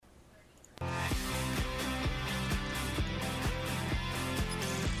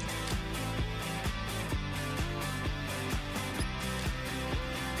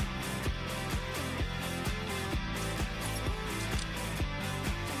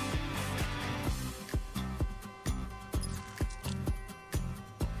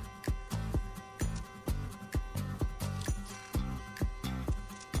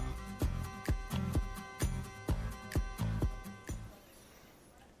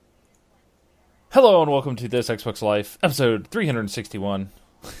Hello and welcome to This Xbox Life, episode 361.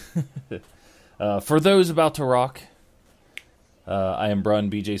 For those about to rock, I am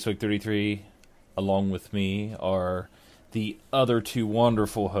Brun, BJ Swig33. Along with me are the other two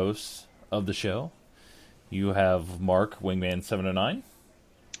wonderful hosts of the show. You have Mark, Wingman709.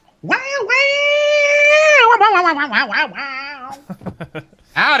 Wow, wow.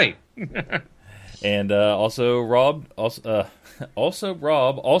 Howdy. And also Rob, also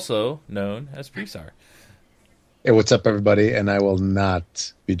known as Presar. Hey, what's up, everybody? And I will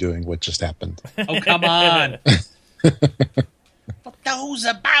not be doing what just happened. Oh, come on. For those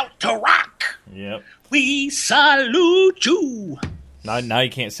about to rock, Yep. we salute you. Now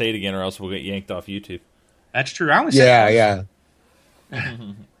you can't say it again or else we'll get yanked off YouTube. That's true. I only said Yeah.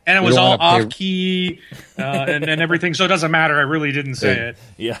 And it was all off-key and everything, so it doesn't matter. I really didn't say it.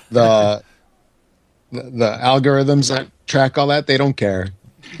 Yeah. The algorithms that track all that, they don't care.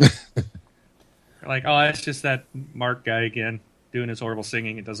 Like, oh, that's just that Mark guy again doing his horrible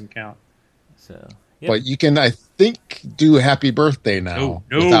singing. It doesn't count. So, yep. But you can, I think, do happy birthday now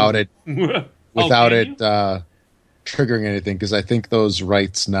without it triggering anything, because I think those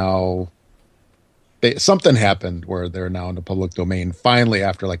rights now, something happened where they're now in the public domain finally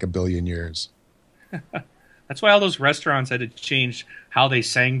after like 1 billion years. That's why all those restaurants had to change how they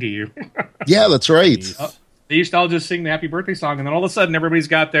sang to you. Yeah, that's right. They used to all just sing the happy birthday song, and then all of a sudden everybody's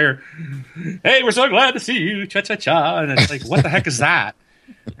got their, hey, we're so glad to see you, cha-cha-cha. And it's like, what the heck is that?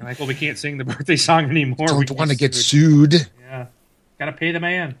 You're like, well, we can't sing the birthday song anymore. Don't want to get sued. Yeah. Got to pay the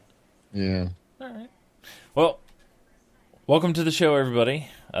man. Yeah. All right. Well, welcome to the show, everybody.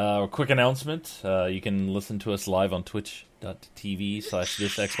 A quick announcement. You can listen to us live on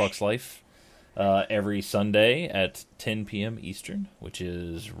twitch.tv/thisxboxlife every Sunday at 10 p.m. Eastern, which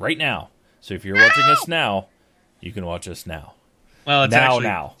is right now. So if you're watching us now, you can watch us now. Well, it's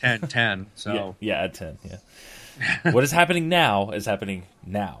now. 10, so. Yeah, at 10, yeah. What is happening now is happening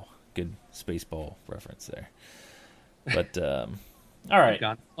now. Good Spaceball reference there. But, all right.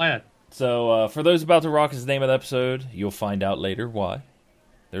 Gone flat. So, for those about to rock is the name of the episode. You'll find out later why.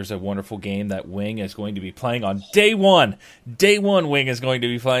 There's a wonderful game that Wing is going to be playing on day one. Day one, Wing is going to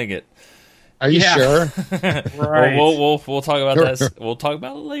be playing it. Are you sure? Right. We'll talk about that. We'll talk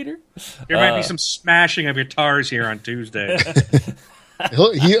about it later. There might be some smashing of guitars here on Tuesday.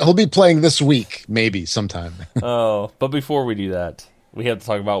 He'll be playing this week, maybe sometime. Oh, but before we do that, we have to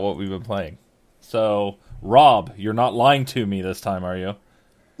talk about what we've been playing. So, Rob, you're not lying to me this time, are you?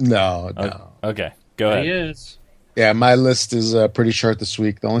 No. Okay, go ahead. He is. Yeah, my list is pretty short this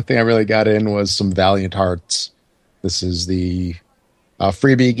week. The only thing I really got in was some Valiant Hearts. This is the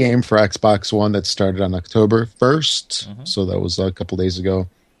freebie game for Xbox One that started on October 1st. So that was a couple days ago.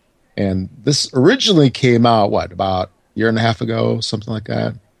 And this originally came out, about a year and a half ago, something like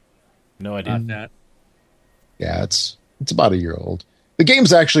that? No idea. Not that. Yeah, it's about a year old. The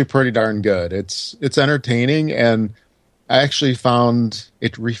game's actually pretty darn good. It's entertaining, and I actually found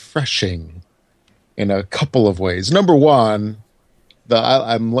it refreshing in a couple of ways. Number one,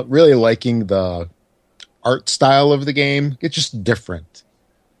 I'm really liking the art style of the game. It's just different.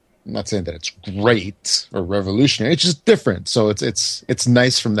 I'm not saying that it's great or revolutionary. It's just different. So it's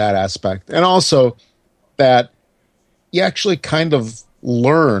nice from that aspect. And also that you actually kind of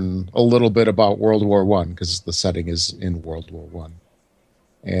learn a little bit about World War I, because the setting is in World War I.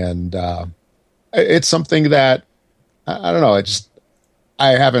 And it's something that, I don't know,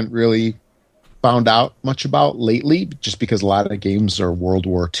 I haven't really found out much about lately, just because a lot of games are World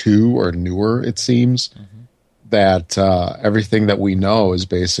War II or newer, it seems. That everything that we know is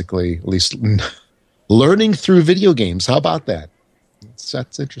basically, at least, learning through video games. How about that?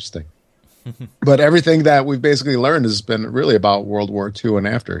 That's interesting. But everything that we've basically learned has been really about World War II and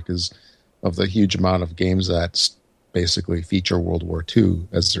after, because of the huge amount of games that basically feature World War II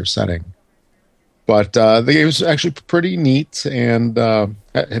as their setting. But the game is actually pretty neat. And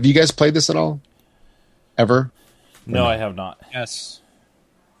have you guys played this at all? Ever? No, I have not. Yes.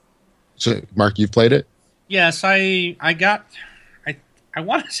 So, Mark, you've played it? Yes, I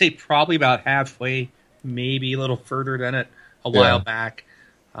want to say probably about halfway, maybe a little further than it a while back.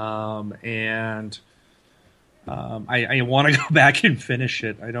 And I want to go back and finish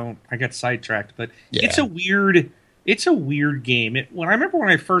it. I got sidetracked, but it's a weird game. When I remember when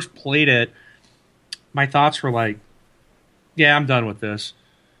I first played it, my thoughts were like, yeah, I'm done with this.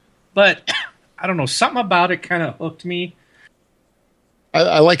 But I don't know, something about it kind of hooked me.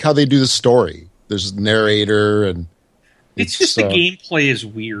 I like how they do the story. There's a narrator, and it's just the gameplay is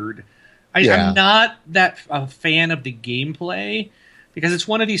weird. I'm not that a fan of the gameplay, because it's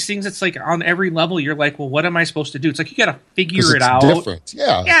one of these things that's like on every level you're like, well, what am I supposed to do? It's like you got to figure it it's out. different.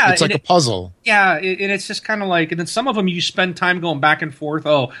 Yeah. It's like a puzzle. Yeah, and it's just kind of like, and then some of them you spend time going back and forth.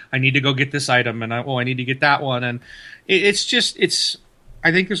 Oh, I need to go get this item, and I need to get that one, and it's.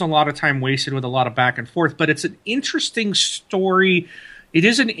 I think there's a lot of time wasted with a lot of back and forth, but it's an interesting story. It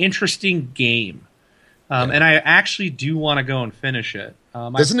is an interesting game, and I actually do want to go and finish it.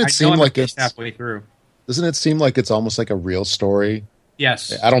 Doesn't it seem like it's halfway through? Doesn't it seem like it's almost like a real story?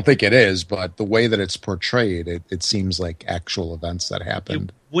 Yes. I don't think it is, but the way that it's portrayed, it seems like actual events that happened.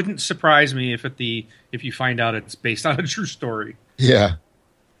 It wouldn't surprise me if you find out it's based on a true story. Yeah.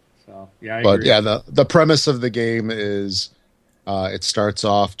 So I agree. The premise of the game is it starts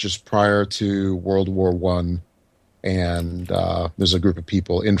off just prior to World War One, and there's a group of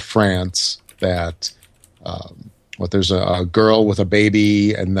people in France that there's a girl with a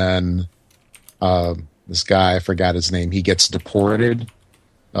baby, and then this guy, I forgot his name, he gets deported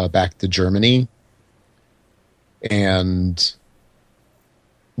back to Germany. And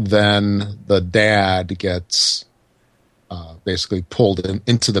then the dad gets basically pulled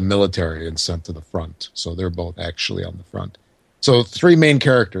into the military and sent to the front. So they're both actually on the front. So 3 main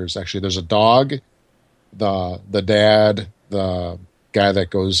characters, actually. There's a dog, the dad, the guy that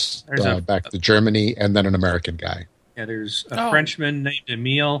goes back to Germany, and then an American guy. Yeah, there's a Frenchman named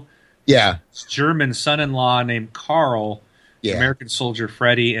Emile. Yeah. German son-in-law named Carl, yeah. American soldier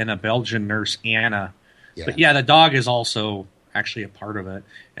Freddie, and a Belgian nurse Anna. Yeah. But the dog is also actually a part of it.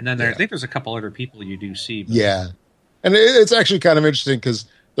 And then I think there's a couple other people you do see. But... Yeah. And it's actually kind of interesting because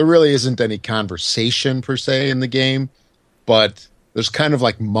there really isn't any conversation per se in the game, but there's kind of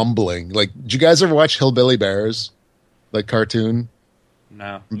like mumbling. Like, did you guys ever watch Hillbilly Bears? Like cartoon?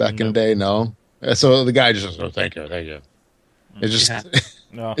 No. Back in the day? No. So the guy just goes, thank you. It's just...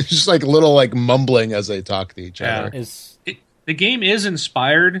 No. It's just like little like mumbling as they talk to each other. The game is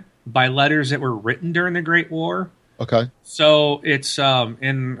inspired by letters that were written during the Great War. Okay. So it's and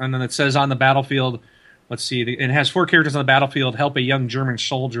then it says on the battlefield, let's see, it has 4 characters on the battlefield help a young German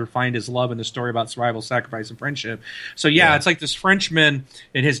soldier find his love in the story about survival, sacrifice, and friendship. So it's like this Frenchman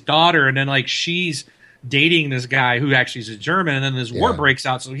and his daughter, and then like she's dating this guy who actually is a German, and then this war breaks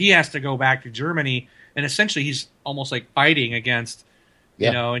out, so he has to go back to Germany, and essentially he's almost like fighting against.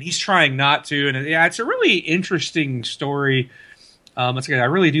 You know, and he's trying not to, and it's a really interesting story. I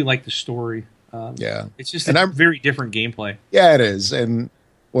really do like the story. It's just a very different gameplay. Yeah, it is. And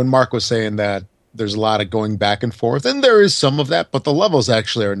when Mark was saying that there's a lot of going back and forth, and there is some of that, but the levels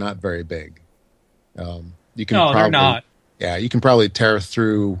actually are not very big. They're not. Yeah, you can probably tear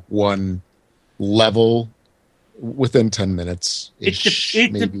through one level within 10 minutes.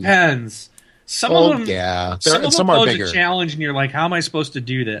 It depends. Some of them, some are bigger. A challenge, and you're like, "How am I supposed to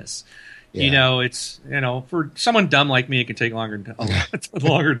do this?" Yeah. It's for someone dumb like me, it can take longer than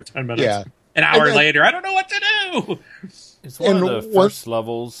 10 minutes. Yeah. An hour later, I don't know what to do. It's one of the first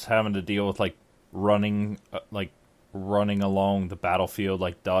levels having to deal with like running along the battlefield,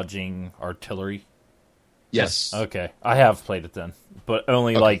 like dodging artillery. Yes. Okay, I have played it then, but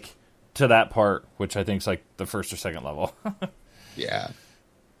only like to that part, which I think is like the first or second level. Yeah.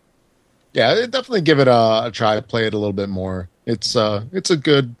 Yeah, definitely give it a try. Play it a little bit more. It's a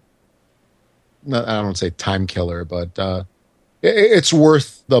good. I don't want to say time killer, but it's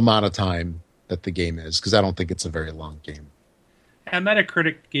worth the amount of time that the game is, because I don't think it's a very long game. And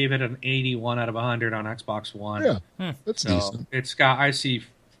Metacritic gave it an 81 out of 100 on Xbox One. Yeah, that's decent. It's got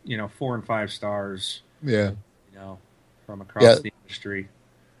 4 and 5 stars. Yeah, from across the industry.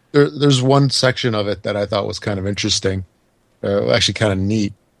 There's one section of it that I thought was kind of interesting, actually kind of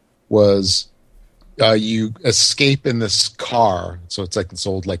neat. Was you escape in this car, so it's like this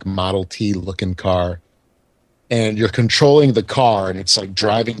old like Model T looking car, and you're controlling the car, and it's like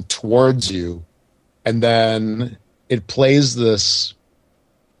driving towards you, and then it plays this,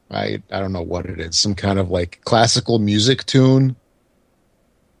 I don't know what it is, some kind of like classical music tune,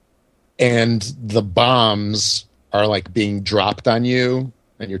 and the bombs are like being dropped on you,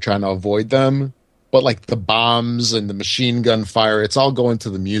 and you're trying to avoid them. But like the bombs and the machine gun fire, it's all going to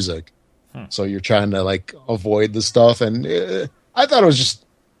the music. So you're trying to like avoid the stuff. And I thought it was just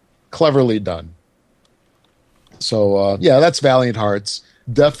cleverly done. So that's Valiant Hearts.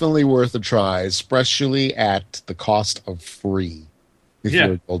 Definitely worth a try, especially at the cost of free. If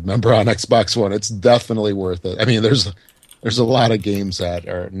you're a gold member on Xbox One, it's definitely worth it. I mean, there's a lot of games that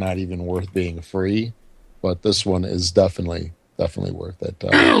are not even worth being free, but this one is definitely worth it.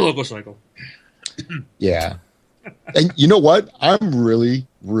 Logo cycle. Yeah. And you know what? I'm really,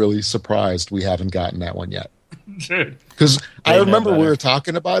 really surprised we haven't gotten that one yet. Because I remember we were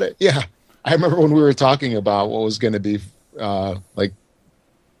talking about it. Yeah. I remember when we were talking about what was going to be like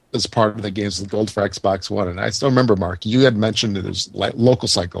as part of the games with gold for Xbox One. And I still remember, Mark, you had mentioned it was like local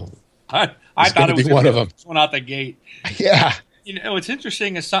cycle. I thought it was one of them. One out the gate. Yeah. You know, what's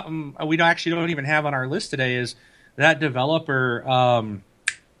interesting is something we don't even have on our list today is that developer.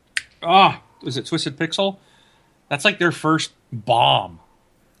 Was it Twisted Pixel? That's like their first bomb.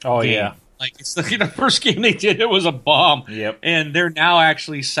 Oh game. Yeah. Like it's the first game they did. It was a bomb. Yep. And they're now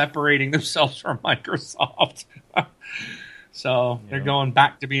actually separating themselves from Microsoft. So they're going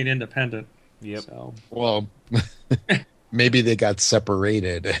back to being independent. Yep. So. Well, maybe they got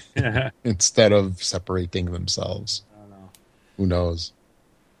separated instead of separating themselves. I don't know. Who knows?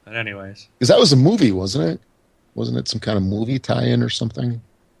 But anyways. Because that was a movie, wasn't it? Wasn't it some kind of movie tie-in or something?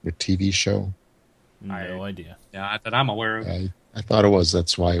 A TV show? No idea. Yeah, that I'm aware of. I thought it was.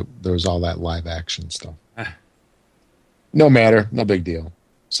 That's why there was all that live action stuff. No matter. No big deal.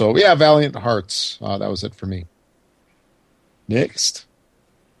 So, yeah, Valiant Hearts. That was it for me. Next.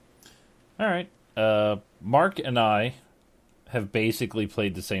 All right. Mark and I have basically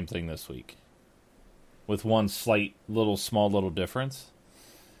played the same thing this week, with one slight small little difference.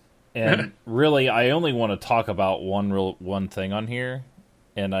 And really, I only want to talk about one thing on here,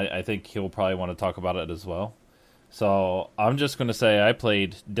 and I think he'll probably want to talk about it as well. So I'm just going to say I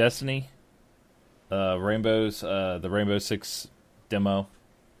played Destiny, the Rainbow Six demo,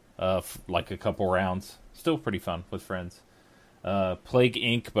 like a couple rounds. Still pretty fun with friends. Plague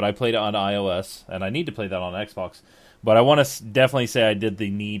Inc., but I played it on iOS, and I need to play that on Xbox. But I want to definitely say I did the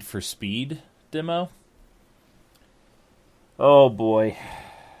Need for Speed demo. Oh, boy.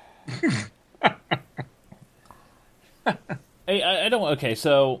 Hey, I don't... Okay,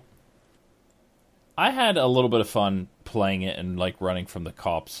 so... I had a little bit of fun playing it and, like, running from the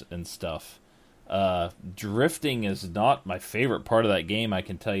cops and stuff. Drifting is not my favorite part of that game, I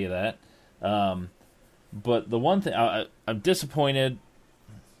can tell you that. But the one thing... I'm disappointed.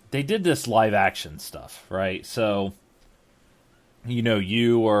 They did this live action stuff, right? So, you know,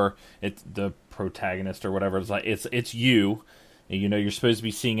 you or it's the protagonist or whatever. It's like it's you. And, you know, you're supposed to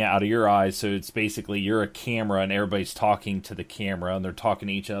be seeing it out of your eyes. So it's basically you're a camera and everybody's talking to the camera and they're talking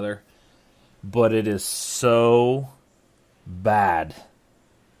to each other. But it is so bad.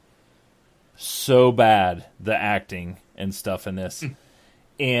 So bad, the acting and stuff in this.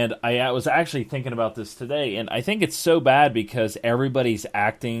 And I was actually thinking about this today, and I think it's so bad because everybody's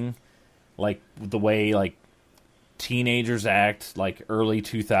acting like the way like teenagers act, like early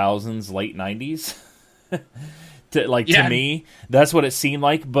 2000s, late 90s. To me, that's what it seemed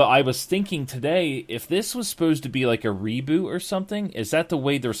like. But I was thinking today, if this was supposed to be like a reboot or something, is that the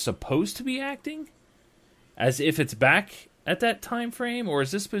way they're supposed to be acting? As if it's back at that time frame? Or is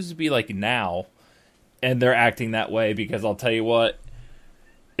this supposed to be like now, and they're acting that way? Because I'll tell you what,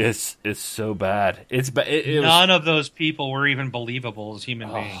 it's so bad. None of those people were even believable as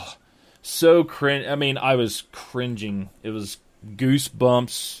human beings. So cringe. I mean, I was cringing. It was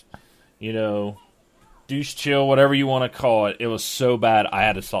goosebumps, you know, douche chill, whatever you want to call it. It was so bad, I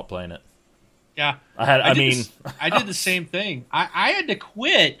had to stop playing it. Yeah. I did the same thing. I had to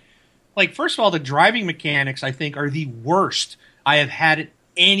quit. Like, first of all, the driving mechanics, I think, are the worst I have had in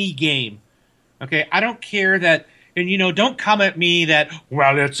any game. Okay, I don't care that, and, you know, don't come at me that,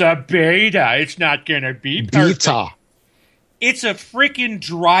 well, it's a beta. It's not going to be perfect. Beta. It's a freaking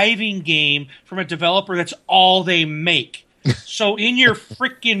driving game from a developer that's all they make. So in your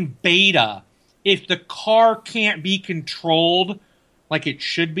freaking beta, if the car can't be controlled like it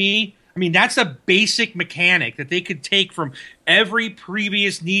should be, I mean, that's a basic mechanic that they could take from every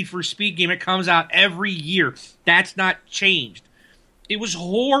previous Need for Speed game that comes out every year. That's not changed. It was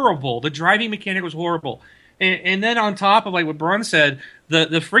horrible. The driving mechanic was horrible. And then on top of like what Brun said, the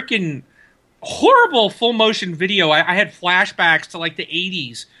freaking horrible full motion video. I had flashbacks to like the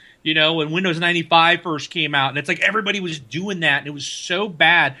 80s, you know, when Windows 95 first came out. And it's like everybody was doing that. And it was so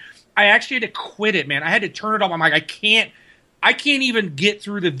bad. I actually had to quit it, man. I had to turn it off. I'm like, I can't even get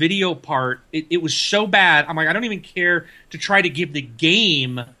through the video part. It was so bad. I'm like, I don't even care to try to give the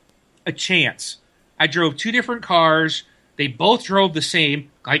game a chance. I drove two different cars. They both drove the same,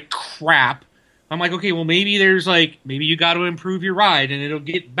 like crap. I'm like, okay, well, maybe you got to improve your ride and it'll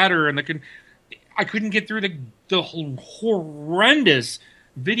get better. And I couldn't get through the whole horrendous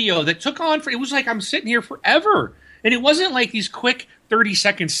video that took on it was like I'm sitting here forever. And it wasn't like these quick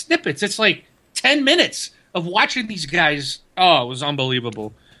 30-second snippets. It's like 10 minutes of watching these guys. Oh, it was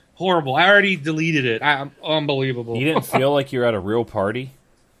unbelievable. Horrible. I already deleted it. Unbelievable. You didn't feel like you're at a real party?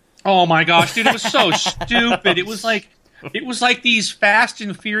 Oh my gosh, dude, it was so stupid. It was like these Fast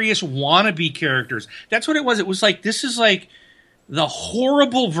and Furious wannabe characters. That's what it was. It was like, this is like the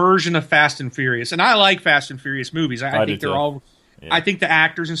horrible version of Fast and Furious. And I like Fast and Furious movies. I think they're all I think the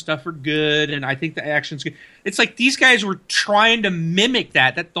actors and stuff are good, and I think the action's good. It's like these guys were trying to mimic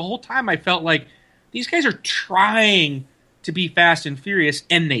that. That the whole time I felt like these guys are trying to be Fast and Furious,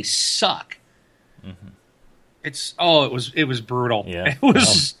 and they suck. Mm-hmm. It was brutal. Yeah, it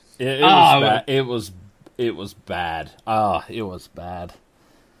was. It was bad. It was bad. It was bad.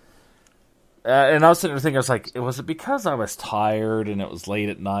 And I was sitting there thinking, I was like, was it because I was tired and it was late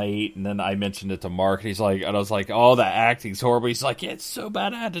at night? And then I mentioned it to Mark, and I was like, oh, that acting's horrible. He's like, yeah, it's so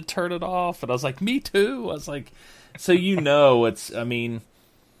bad I had to turn it off. And I was like, me too. I was like, so it's, I mean,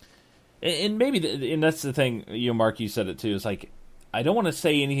 and maybe, and that's the thing, Mark, you said it too. It's like, I don't want to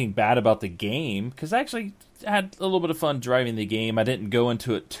say anything bad about the game, because I actually had a little bit of fun driving the game. I didn't go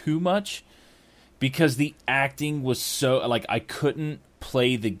into it too much, because the acting was so, like, I couldn't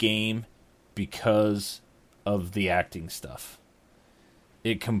play the game because of the acting stuff.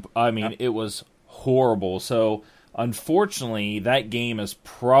 It was horrible. So, unfortunately, that game is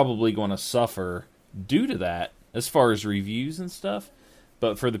probably going to suffer due to that, as far as reviews and stuff.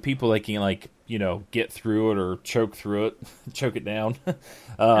 But for the people that can, like, get through it or choke through it, choke it down,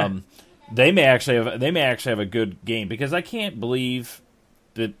 they may actually have a good game, because I can't believe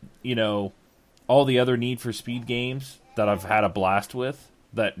that all the other Need for Speed games that I've had a blast with,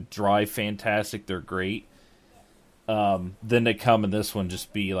 that drive fantastic, they're great. Then they come in this one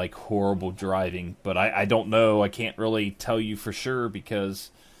just be like horrible driving. But I don't know. I can't really tell you for sure,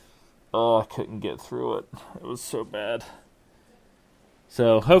 because I couldn't get through it. It was so bad.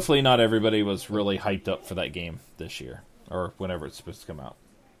 So hopefully not everybody was really hyped up for that game this year, or whenever it's supposed to come out.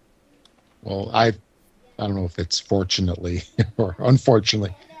 Well, I don't know if it's fortunately or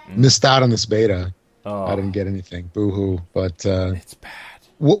unfortunately missed out on this beta. Oh. I didn't get anything. Boo-hoo. But it's bad.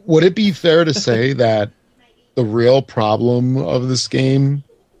 Would it be fair to say that the real problem of this game,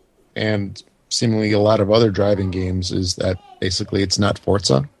 and seemingly a lot of other driving games, is that basically it's not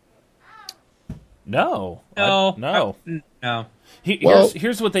Forza? No.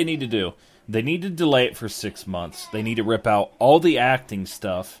 Here's what they need to do. They need to delay it for 6 months. They need to rip out all the acting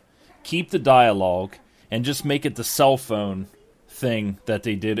stuff, keep the dialogue, and just make it the cell phone thing that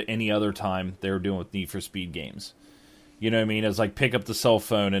they did any other time they were doing with Need for Speed games. You know what I mean? It was like, pick up the cell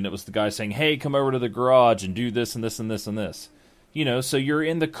phone, and it was the guy saying, hey, come over to the garage and do this and this and this and this. So you're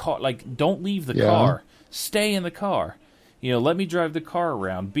in the car. Like, don't leave the car. Stay in the car. Let me drive the car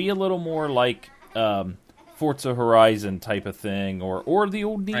around. Be a little more like Forza Horizon type of thing, or the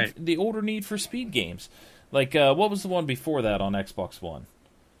older Need for Speed games. Like, what was the one before that on Xbox One?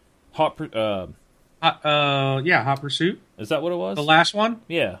 Hot Pursuit. Is that what it was? The last one?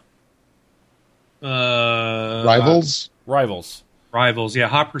 Yeah. Rivals? Rivals, yeah.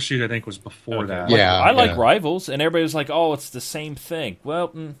 Hot Pursuit, I think, was before that. Yeah, I like Rivals, and everybody was like, oh, it's the same thing.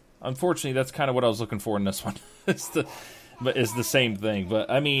 Well, unfortunately, that's kind of what I was looking for in this one. It's the same thing. But,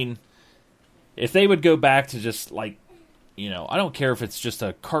 I mean, if they would go back to just, like, I don't care if it's just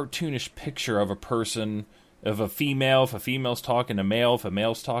a cartoonish picture of a person, of a female, if a female's talking to male, if a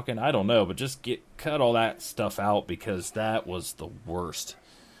male's talking, I don't know, but just cut all that stuff out, because that was the worst.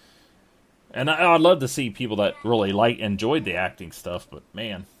 And I'd love to see people that really enjoyed the acting stuff, but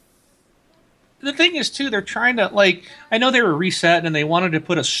man. The thing is, too, they're trying to, like, I know they were reset and they wanted to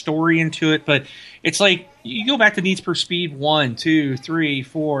put a story into it, but it's like, you go back to Need for Speed 1, 2, 3,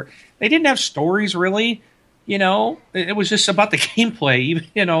 4, they didn't have stories, really. It was just about the gameplay. Even,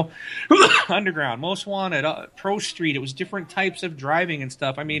 Underground, Most Wanted, Pro Street, it was different types of driving and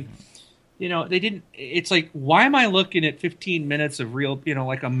stuff. I mean, they didn't, it's like, why am I looking at 15 minutes of real,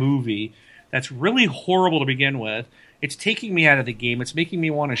 like a movie that's really horrible to begin with? It's taking me out of the game. It's making me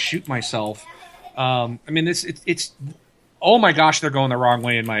want to shoot myself. I mean, it's oh my gosh, they're going the wrong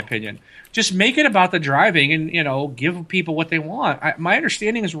way, in my opinion. Just make it about the driving and, give people what they want. My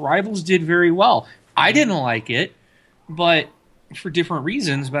understanding is Rivals did very well. I didn't like it, but for different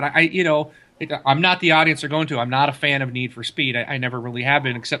reasons. But I'm not the audience they're going to. I'm not a fan of Need for Speed. I never really have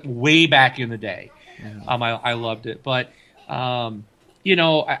been, except way back in the day. I loved it. But,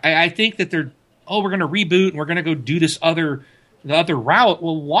 I think that we're going to reboot and we're going to go do the other route.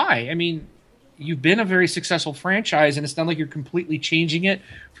 Well, why? I mean, you've been a very successful franchise, and it's not like you're completely changing it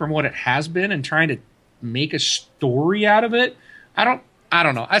from what it has been and trying to make a story out of it. I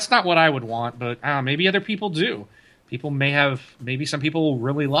don't know. That's not what I would want, but maybe other people do. Maybe some people will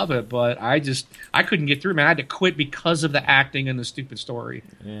really love it, but I couldn't get through, man. I had to quit because of the acting and the stupid story.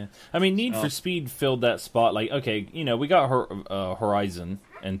 Yeah. I mean, Need for Speed filled that spot. Like, okay, we got Horizon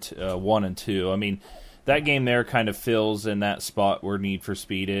and 1 and 2. I mean, that game there kind of fills in that spot where Need for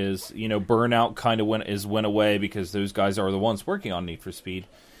Speed is. Burnout kind of went away because those guys are the ones working on Need for Speed.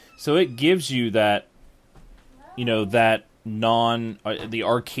 So it gives you that, that the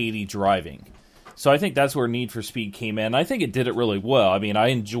arcadey driving. So I think that's where Need for Speed came in. I think it did it really well. I mean, I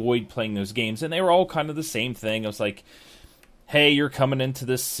enjoyed playing those games, and they were all kind of the same thing. It was like, hey, you're coming into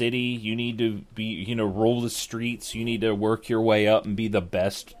this city. You need to be, roll the streets. You need to work your way up and be the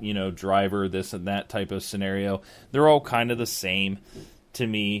best, driver, this and that type of scenario. They're all kind of the same to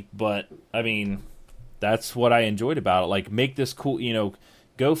me, but, I mean, that's what I enjoyed about it. Like, make this cool,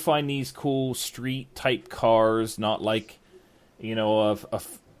 go find these cool street-type cars, not like, a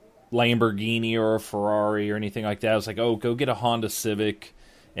Lamborghini or a Ferrari or anything like that. I was like, oh, go get a Honda Civic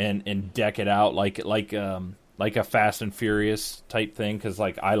and deck it out like a Fast and Furious type thing, because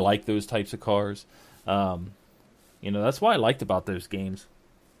like I like those types of cars. That's what I liked about those games.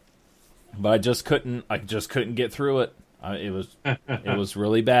 But I just couldn't get through it. It was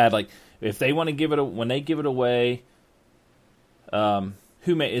really bad. Like if they want to give it when they give it away,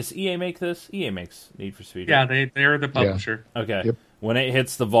 is EA make this? EA makes Need for Speed. Yeah, they're the publisher. Yeah. Okay. Yep. When it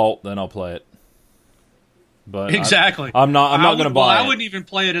hits the vault, then I'll play it. But exactly. I'm not going to buy it. I wouldn't even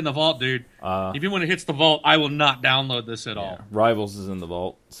play it in the vault, dude. Even when it hits the vault, I will not download this at all. Rivals is in the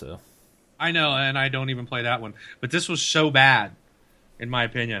vault, so I know, and I don't even play that one. But this was so bad, in my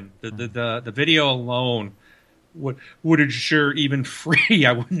opinion. The video alone would ensure even free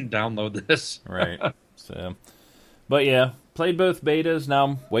I wouldn't download this. Right. So, but yeah, played both betas. Now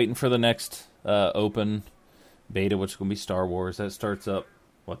I'm waiting for the next open beta, which is going to be Star Wars. That starts up,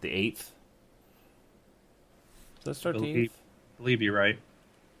 the 8th? Does that start the 8th? I believe you're right.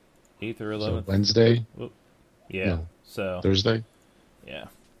 8th or 11th? So Wednesday? Yeah. No. So Thursday? Yeah.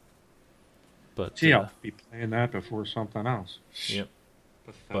 But gee, I'll be playing that before something else. Yep.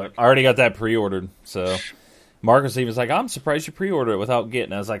 But I already got that pre-ordered, so Marcus even was like, I'm surprised you pre-ordered it without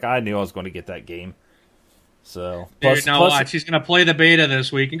getting it. I was like, I knew I was going to get that game. So plus, watch. He's going to play the beta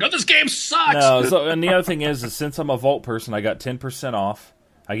this week and go, this game sucks! No, and the other thing is since I'm a Vault person, I got 10% off.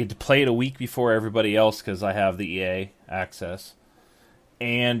 I get to play it a week before everybody else because I have the EA access.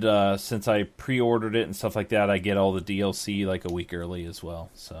 And since I pre-ordered it and stuff like that, I get all the DLC like a week early as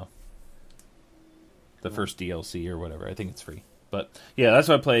well. So the first DLC or whatever, I think it's free. But yeah, that's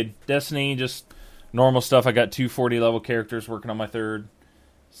what I played. Destiny, just normal stuff. I got 2 40-level characters working on my 3rd.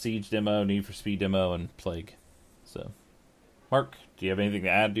 Siege demo, Need for Speed demo, and Plague. So, Mark, do you have anything to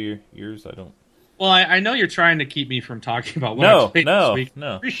add to yours? I don't. Well, I know you're trying to keep me from talking about what I played this week.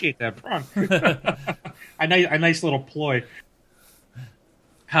 No. Appreciate that, Brun. A nice little ploy.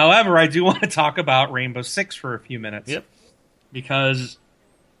 However, I do want to talk about Rainbow Six for a few minutes. Yep. Because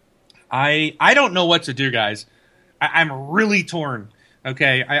I don't know what to do, guys. I'm really torn.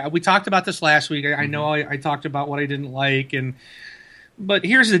 Okay, we talked about this last week. I know I talked about what I didn't like, but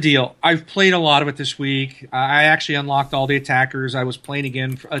here's the deal. I've played a lot of it this week. I actually unlocked all the attackers. I was playing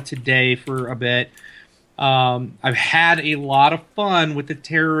again today for a bit. I've had a lot of fun with the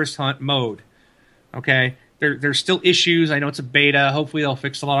terrorist hunt mode. Okay, there's still issues. I know it's a beta. Hopefully they'll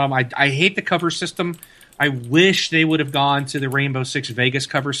fix a lot of them. I hate the cover system. I wish they would have gone to the Rainbow Six Vegas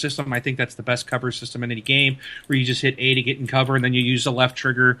cover system. I think that's the best cover system in any game, where you just hit A to get in cover, and then you use the left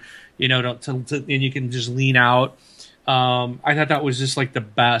trigger, and you can just lean out. I thought that was just like the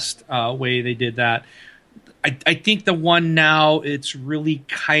best way they did that. I think the one now, it's really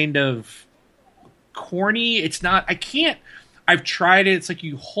kind of corny. It's not. I've tried it. It's like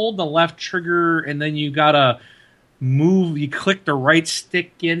you hold the left trigger and then you gotta move. You click the right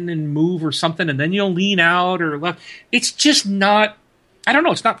stick in and move or something, and then you'll lean out or left. It's just not. I don't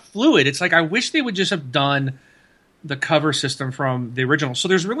know. It's not fluid. It's like I wish they would just have done the cover system from the original. So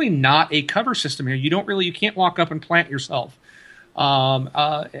there's really not a cover system here. You can't walk up and plant yourself. And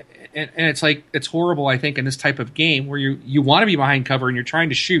it's like, it's horrible, I think, in this type of game where you want to be behind cover and you're trying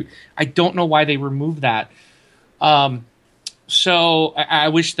to shoot. I don't know why they removed that. So I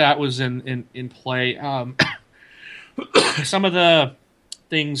wish that was in play. Some of the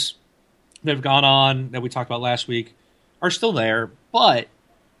things that have gone on that we talked about last week are still there, but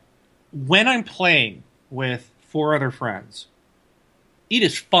when I'm playing with 4 other friends, it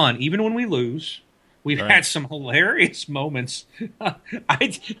is fun, even when we lose. We've had some hilarious moments.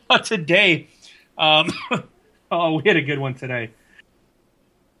 Today, we had a good one today.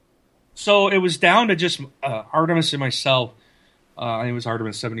 So it was down to just Artemis and myself. I think it was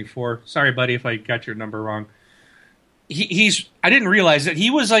Artemis 74. Sorry, buddy, if I got your number wrong. I didn't realize that he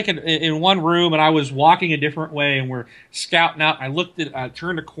was like in one room, and I was walking a different way, and we're scouting out. I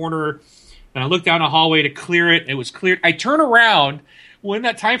turned a corner, and I looked down a hallway to clear it. It was cleared. I turn around. Well, in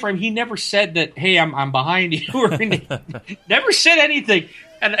that time frame, he never said that, hey, I'm behind you, or never said anything.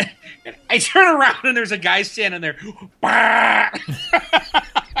 And I turn around, and there's a guy standing there. I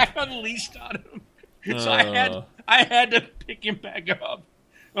unleashed on him. So I I had to pick him back up.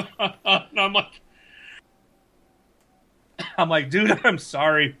 And I'm like, dude, I'm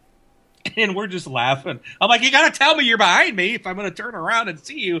sorry. And we're just laughing. I'm like, you got to tell me you're behind me. If I'm going to turn around and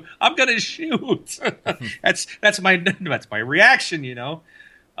see you, I'm going to shoot. that's my reaction, you know.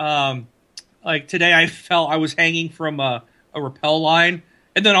 Like today, I felt I was hanging from a rappel line,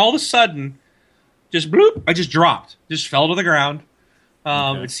 and then all of a sudden, just bloop, I just dropped, just fell to the ground.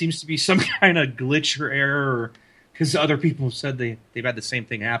 Okay. It seems to be some kind of glitch or error, because other people have said they've had the same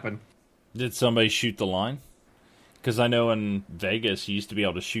thing happen. Did somebody shoot the line? Because I know in Vegas you used to be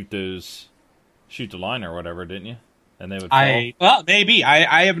able to shoot the line or whatever, didn't you? And they would fall. Well, maybe.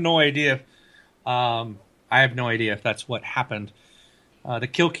 I have no idea. I have no idea if that's what happened. The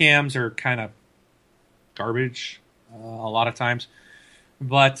kill cams are kind of garbage a lot of times.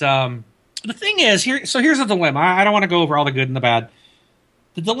 But the thing is, here's the dilemma. I don't want to go over all the good and the bad.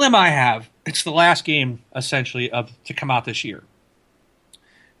 The dilemma I have, it's the last game, essentially, to come out this year.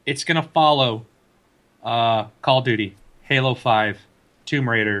 It's going to follow Call of Duty, Halo 5, Tomb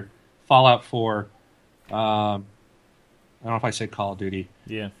Raider, Fallout 4. I don't know if I said Call of Duty.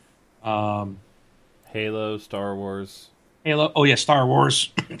 Yeah. Halo, Star Wars. Halo. Oh, yeah, Star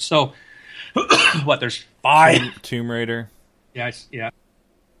Wars. So, what, there's 5? Tomb Raider. Yes, yeah.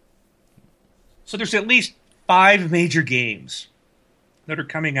 So there's at least 5 major games that are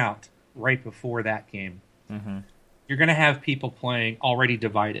coming out right before that game. Mm-hmm. You're going to have people playing already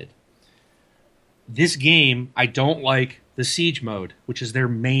divided. This game, I don't like the Siege mode, which is their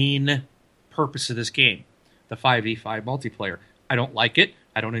main purpose of this game, the 5v5 multiplayer. I don't like it.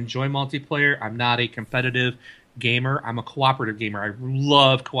 I don't enjoy multiplayer. I'm not a competitive gamer. I'm a cooperative gamer. I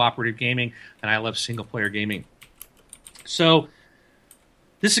love cooperative gaming, and I love single-player gaming. So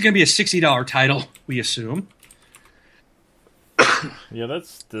this is going to be a $60 title, we assume. Yeah,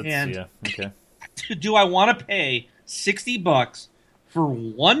 that's yeah, okay. Do I want to pay $60 for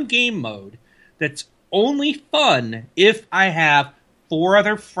one game mode that's only fun if I have 4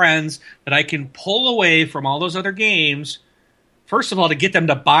 other friends that I can pull away from all those other games? First of all, to get them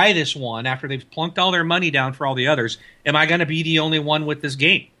to buy this one after they've plunked all their money down for all the others. Am I going to be the only one with this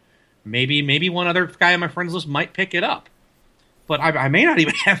game? Maybe one other guy on my friends list might pick it up. But I may not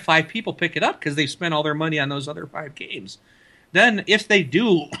even have 5 people pick it up because they've spent all their money on those other 5 games. Then, if they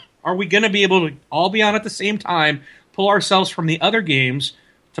do, are we going to be able to all be on at the same time, pull ourselves from the other games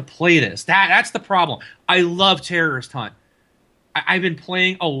to play this? That's the problem. I love Terrorist Hunt. I've been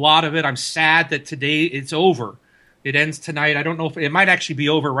playing a lot of it. I'm sad that today it's over. It ends tonight. I don't know if it might actually be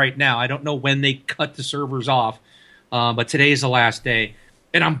over right now. I don't know when they cut the servers off, but today is the last day.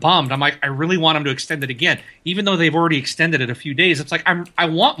 And I'm bummed. I'm like, I really want them to extend it again, even though they've already extended it a few days. It's like I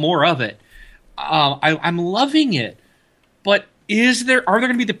want more of it. I'm loving it. But are there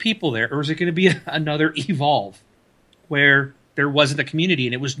going to be the people there, or is it going to be another Evolve where there wasn't a community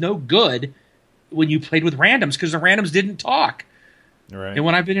and it was no good when you played with randoms because the randoms didn't talk? Right. And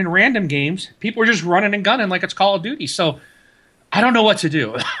when I've been in random games, people are just running and gunning like it's Call of Duty. So I don't know what to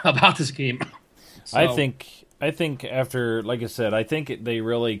do about this game. So, I think after, like I said, I think they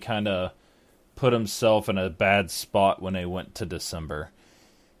really kind of put themselves in a bad spot when they went to December.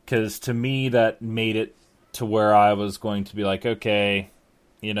 Because to me, that made it to where I was going to be like, okay,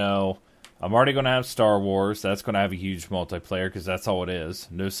 you know, I'm already going to have Star Wars. That's going to have a huge multiplayer because that's all it is.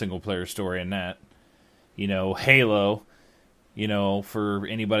 No single-player story in that. You know, Halo, you know, for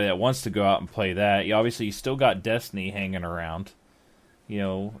anybody that wants to go out and play that. You still got Destiny hanging around. You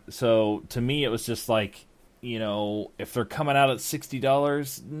know, so to me it was just like, you know, if they're coming out at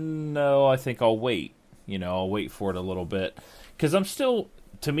 $60, no, I think I'll wait. You know, I'll wait for it a little bit. Because I'm still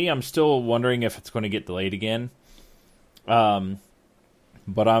wondering if it's going to get delayed again.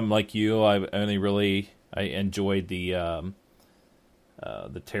 But I'm like you. I enjoyed the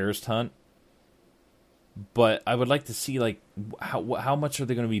Terrorist Hunt. But I would like to see like how much are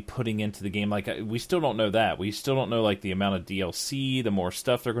they going to be putting into the game? Like we still don't know that. We still don't know like the amount of DLC, the more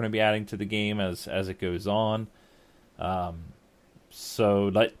stuff they're going to be adding to the game as it goes on.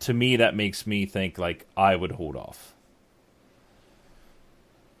 So like to me, that makes me think like I would hold off.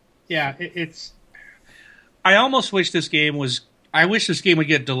 Yeah, it's. I almost wish this game was. I wish this game would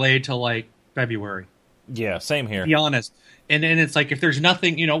get delayed till like February. Yeah, same here. To be honest, and it's like if there's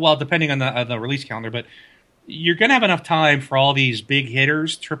nothing, you know, well, depending on the release calendar, but you're gonna have enough time for all these big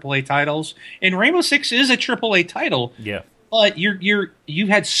hitters, AAA titles, and Rainbow Six is a AAA title. Yeah, but you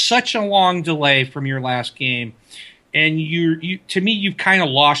had such a long delay from your last game, and you to me you've kind of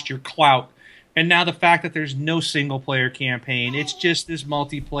lost your clout. And now the fact that there's no single-player campaign, it's just this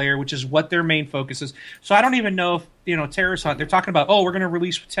multiplayer, which is what their main focus is. So I don't even know if, you know, Terrorist Hunt, they're talking about, oh, we're going to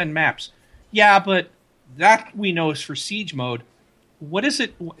release 10 maps. Yeah, but that we know is for siege mode. What is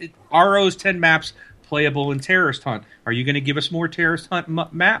it? RO's 10 maps playable in Terrorist Hunt. Are you going to give us more Terrorist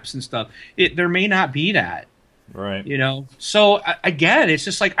Hunt maps and stuff? There may not be that. Right. So again, it's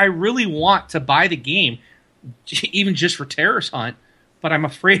just like I really want to buy the game, even just for Terrorist Hunt, but I'm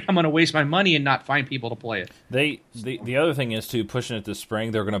afraid I'm going to waste my money and not find people to play it. The other thing is, too, pushing it this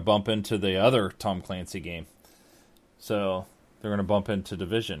spring, they're going to bump into the other Tom Clancy game. So they're going to bump into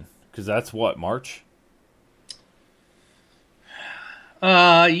Division. Because that's what, March?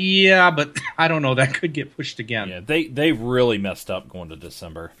 Yeah, but I don't know. That could get pushed again. Yeah, they really messed up going to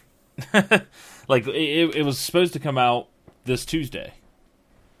December. Like, it was supposed to come out this Tuesday.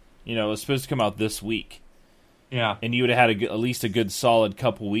 It was supposed to come out this week. Yeah. And you would have had at least a good solid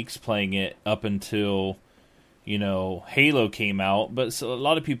couple weeks playing it up until, Halo came out. But so a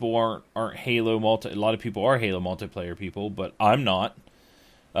lot of people aren't Halo a lot of people are Halo multiplayer people, but I'm not.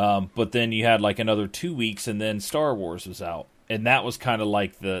 But then you had like another 2 weeks, and then Star Wars was out. And that was kind of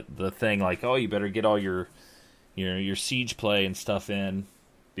like the thing, like, oh, you better get all your Siege play and stuff in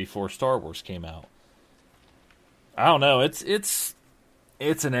before Star Wars came out. I don't know. It's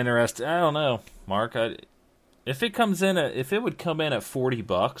an interesting. I don't know, Mark. If it would come in at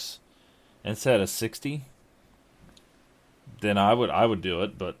 $40 instead of $60, then I would do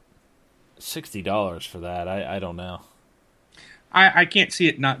it. But $60 for that, I don't know. I can't see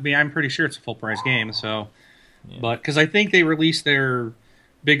it not being. I'm pretty sure it's a full price game. So, yeah. But because I think they released their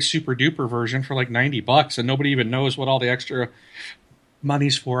big super duper version for like $90, and nobody even knows what all the extra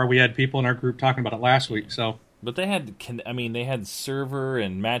money's for. We had people in our group talking about it last week. So, but they had server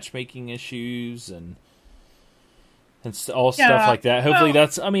and matchmaking issues and all stuff like that. Hopefully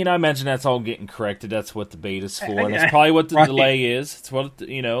that's. I imagine that's all getting corrected. That's what the beta's for, and that's probably what the delay is. It's what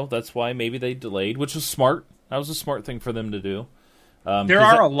That's why maybe they delayed, which was smart. That was a smart thing for them to do. There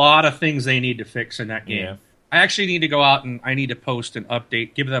are a lot of things they need to fix in that game. Yeah. I actually need to go out and I need to post an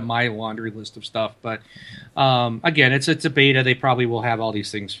update, give them my laundry list of stuff. But again, it's a beta. They probably will have all these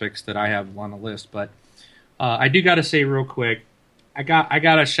things fixed that I have on the list. But I do got to say real quick, I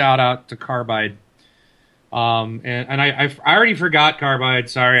got a shout out to Carbide. And I already forgot Carbide.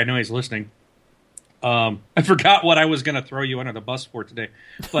 Sorry, I know he's listening. I forgot what I was going to throw you under the bus for today.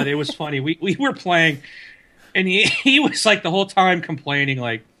 But it was funny. We were playing, and he was like the whole time complaining,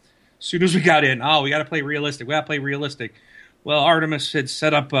 like, as soon as we got in, we got to play realistic. We got to play realistic. Well, Artemis had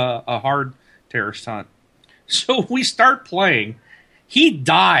set up a hard terrorist hunt. So we start playing. He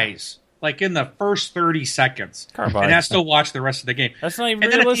dies like in the first 30 seconds. Carbide. And has to watch the rest of the game. That's not even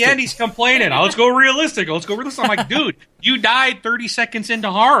realistic. And then at the end, he's complaining. Let's go realistic. Let's go realistic. I'm like, dude, you died 30 seconds into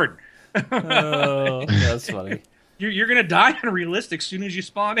hard. Oh, that's funny. You're going to die on realistic as soon as you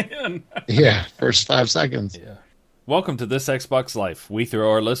spawn in. Yeah, first 5 seconds. Yeah. Welcome to This Xbox Life. We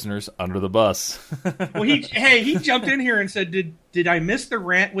throw our listeners under the bus. Well, he jumped in here and said, "Did I miss the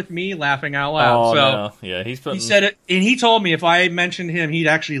rant with me laughing out loud?" Oh, so no. Yeah, he said it, and he told me if I mentioned him, he'd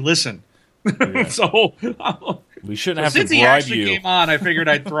actually listen. Yeah. So we shouldn't have since to he bribe actually you. Came on, I figured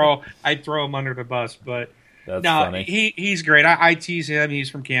I'd throw him under the bus, but. That's no, funny. He's great. I tease him. He's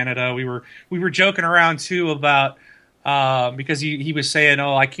from Canada. We were joking around too about because he was saying,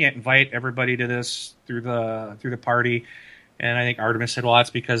 "Oh, I can't invite everybody to this through the party," and I think Artemis said, "Well, that's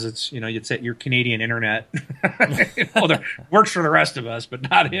because it's it's at your Canadian internet. Well, works for the rest of us, but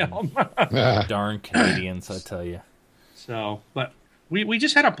not him." Darn Canadians, I tell you. So, but we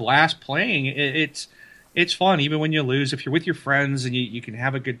just had a blast playing. It's fun even when you lose. If you're with your friends and you can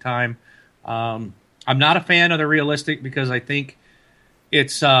have a good time. I'm not a fan of the realistic because I think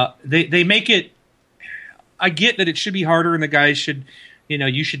it's they make it. I get that it should be harder and the guys should,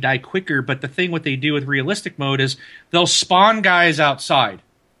 you should die quicker. But the thing what they do with realistic mode is they'll spawn guys outside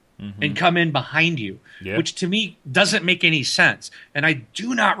and come in behind you, which to me doesn't make any sense. And I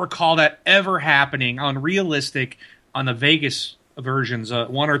do not recall that ever happening on realistic on the Vegas versions,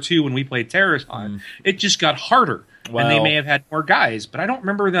 1 or 2 when we played Terrorist Hunt. It just got harder, and they may have had more guys, but I don't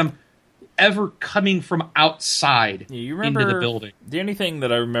remember them ever coming from outside into the building. The only thing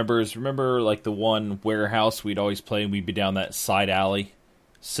that I remember is like the one warehouse we'd always play, and we'd be down that side alley,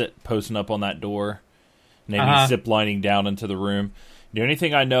 posting up on that door, and they'd be zip lining down into the room. The only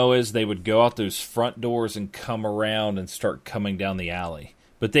thing I know is they would go out those front doors and come around and start coming down the alley.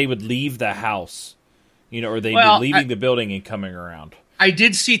 But they would leave the house, or they'd be leaving the building and coming around. I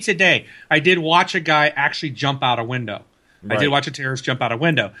did see today. I did watch a guy actually jump out a window. Right. I did watch a terrorist jump out a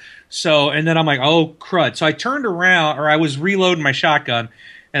window. So, and then I'm like, oh, crud. So I turned around, or I was reloading my shotgun,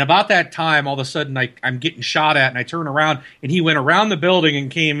 and about that time, all of a sudden, I'm getting shot at, and I turn around, and he went around the building and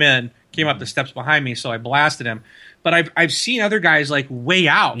came up the steps behind me, so I blasted him. But I've seen other guys, like, way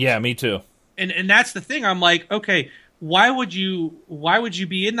out. Yeah, me too. and that's the thing. I'm like, okay, why would you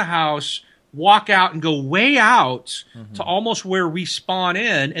be in the house, walk out and go way out to almost where we spawn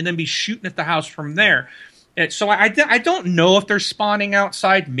in, and then be shooting at the house from there? So I don't know if they're spawning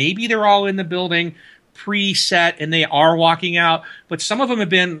outside. Maybe they're all in the building preset and they are walking out. But some of them have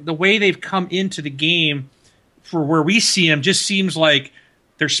been, the way they've come into the game for where we see them just seems like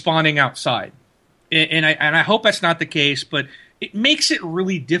they're spawning outside. And I hope that's not the case, but it makes it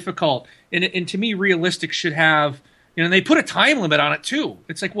really difficult. And to me, realistic should have, they put a time limit on it too.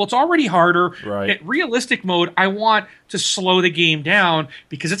 It's like, well, it's already harder. Right. At realistic mode, I want to slow the game down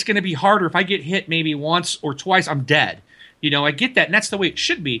because it's going to be harder. If I get hit maybe once or twice, I'm dead. I get that, and that's the way it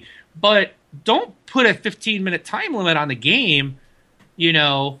should be. But don't put a 15-minute time limit on the game,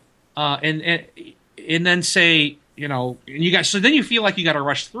 and then say, and you got, so then you feel like you got to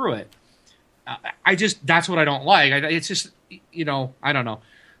rush through it. That's what I don't like. It's just, I don't know.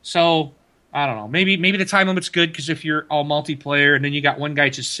 So I don't know. Maybe the time limit's good because if you're all multiplayer and then you got one guy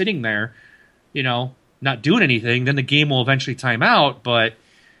just sitting there, not doing anything, then the game will eventually time out. But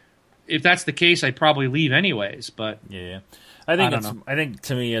if that's the case, I'd probably leave anyways. But yeah, I think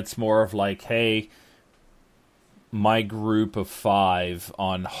to me it's more of like, hey, my group of 5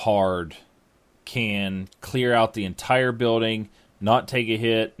 on hard can clear out the entire building, not take a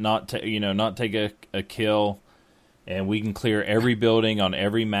hit, not take a kill, and we can clear every building on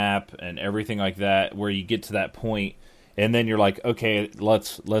every map and everything like that, where you get to that point, and then you're like, okay,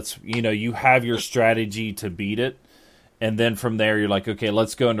 let's you have your strategy to beat it, and then from there you're like, okay,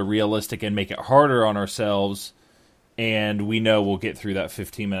 let's go into realistic and make it harder on ourselves, and we know we'll get through that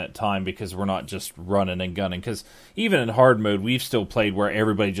 15-minute time because we're not just running and gunning. Because even in hard mode, we've still played where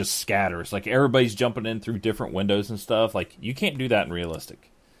everybody just scatters. Like, everybody's jumping in through different windows and stuff. Like, you can't do that in realistic.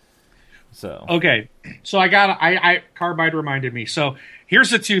 So okay, so I Carbide reminded me. So here's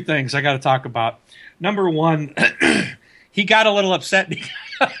the 2 things I got to talk about. Number 1, he got a little upset because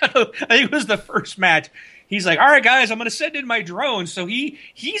I think it was the first match. He's like, all right, guys, I'm going to send in my drone. So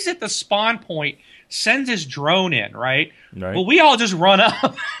he's at the spawn point, sends his drone in, right? Well, we all just run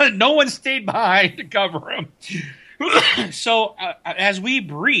up. No one stayed behind to cover him. So as we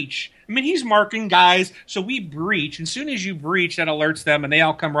breach, he's marking guys, so we breach. And as soon as you breach, that alerts them, and they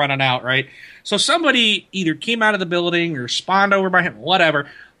all come running out, right? So somebody either came out of the building or spawned over by him, whatever.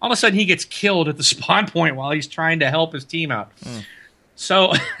 All of a sudden, he gets killed at the spawn point while he's trying to help his team out.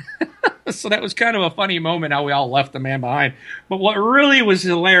 So so that was kind of a funny moment how we all left the man behind. But what really was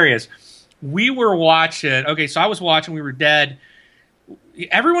hilarious, we were watching. Okay, so I was watching. We were dead.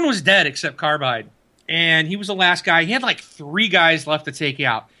 Everyone was dead except Carbide. And he was the last guy. He had like 3 guys left to take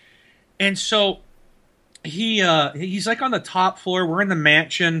out. And so he's like on the top floor. We're in the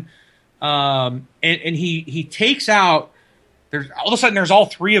mansion. And he takes out, there's all of a sudden there's all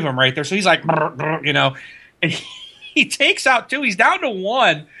 3 of them right there. So he's like, and he takes out 2. He's down to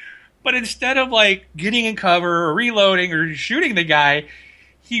 1. But instead of like getting in cover or reloading or shooting the guy,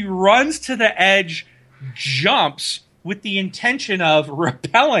 he runs to the edge, jumps with the intention of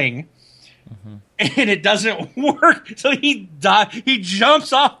rappelling. And it doesn't work. So he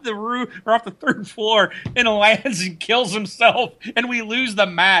jumps off the roof or off the 3rd floor and lands and kills himself. And we lose the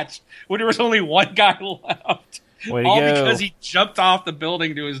match when there was only 1 guy left. Way to all go. Because he jumped off the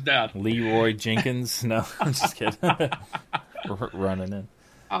building to his death. Leroy Jenkins? No, I'm just kidding. Running in.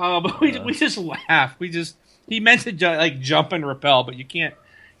 But we just laugh. He meant to jump and rappel, but you can't.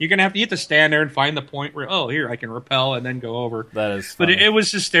 You have to stand there and find the point where, here, I can rappel and then go over. That is funny. But it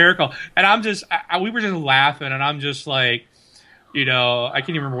was hysterical. And we were just laughing, and I'm just like, I can't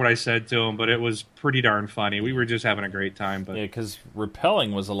even remember what I said to him, but it was pretty darn funny. We were just having a great time. But yeah, because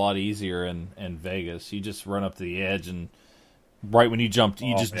rappelling was a lot easier in Vegas. You just run up to the edge, and right when you jumped,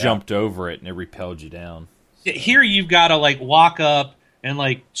 jumped over it, and it repelled you down. So. Here you've got to, walk up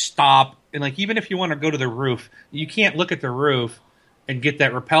and, stop. And, even if you want to go to the roof, you can't look at the roof and get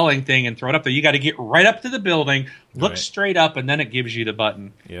that rappelling thing and throw it up there. You got to get right up to the building, look straight up, and then it gives you the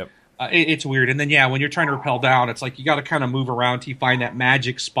button. Yep. It's weird. And then, when you're trying to rappel down, it's like you got to kind of move around till you find that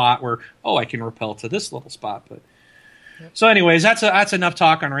magic spot where, I can rappel to this little spot. But So anyways, that's enough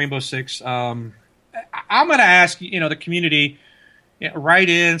talk on Rainbow Six. I'm going to ask, the community, write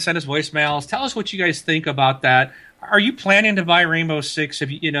in, send us voicemails. Tell us what you guys think about that. Are you planning to buy Rainbow Six?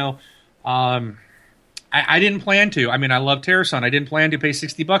 Have I didn't plan to. I love Terrasun. I didn't plan to pay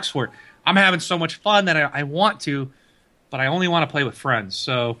 $60 for it. I'm having so much fun that I want to, but I only want to play with friends.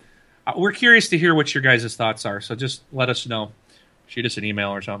 So we're curious to hear what your guys' thoughts are. So just let us know. Shoot us an email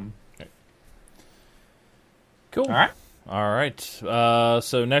or something. Cool. All right. All right.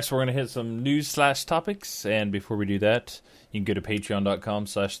 So next we're going to hit some news/topics. And before we do that, you can go to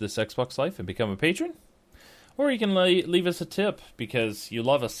patreon.com/thisXboxLife and become a patron. Or you can leave us a tip because you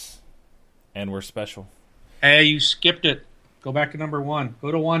love us and we're special. Hey, you skipped it. Go back to number 1.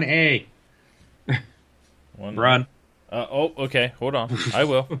 Go to 1A. Run. Okay. Hold on. I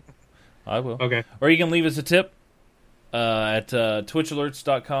will. Okay. Or you can leave us a tip at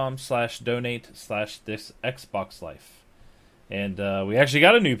twitchalerts.com/donate/thisXboxLife. And we actually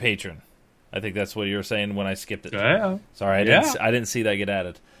got a new patron. I think that's what you were saying when I skipped it. Yeah. Sorry, I didn't see that get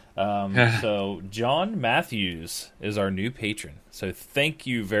added. So John Matthews is our new patron. So thank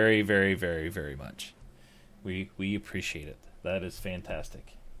you very, very, very, very much. We appreciate it. That is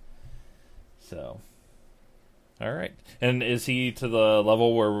fantastic. So, all right. And is he to the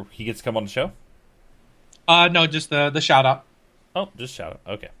level where he gets to come on the show? No, just the shout out. Oh, just shout out.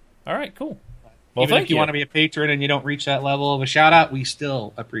 Okay. All right, cool. Well, Even if you want to be a patron and you don't reach that level of a shout out, we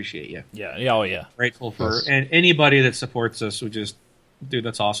still appreciate you. Yeah. Oh, yeah. Grateful for and anybody that supports us. Dude,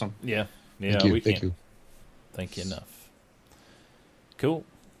 that's awesome. Yeah. Thank you. We Thank can't you. thank you enough. Cool.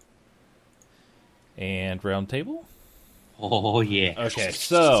 And round table? Oh, yeah. Okay,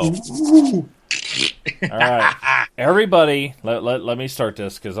 so all right, everybody, let me start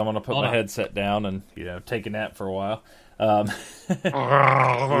this because I'm going to put my headset down and take a nap for a while. Yeah,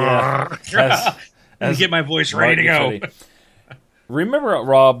 as get my voice ready to go. Remember,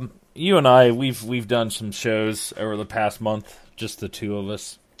 Rob, you and I, we've done some shows over the past month, just the two of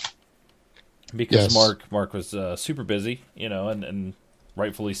us, because Mark was super busy, and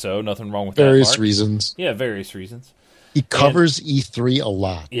rightfully so. Nothing wrong with various that. Reasons. Yeah, various reasons. He covers E3 a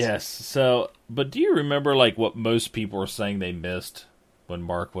lot. Yes. So, but do you remember what most people were saying they missed when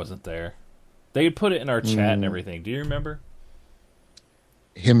Mark wasn't there? They had put it in our chat and everything. Do you remember?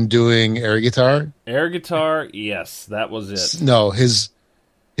 Him doing air guitar? Air guitar, yes, that was it. No, his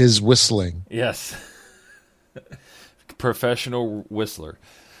whistling. Yes. Professional whistler.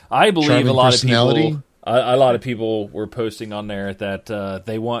 I believe Charming a lot of people were posting on there that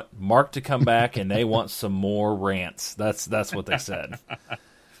they want Mark to come back and they want some more rants. That's what they said.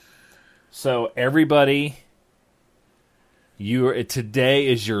 So everybody, today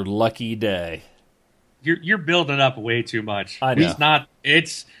is your lucky day. You're building up way too much. I know.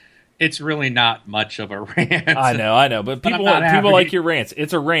 It's really not much of a rant. I know, but people like your rants.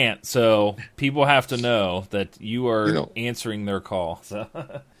 It's a rant, so people have to know that you are answering their call. So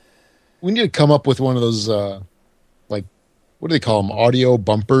we need to come up with one of those, what do they call them? Audio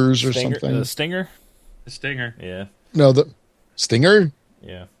bumpers or something? The stinger? The stinger. Yeah. No, the stinger?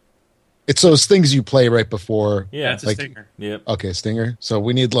 Yeah. It's those things you play right before. Yeah, it's a stinger. Yep. Okay, stinger. So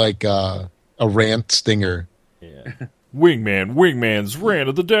we need a rant stinger. Yeah. Wingman's rant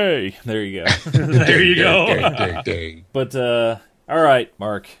of the day. There you go. There you go. But, all right,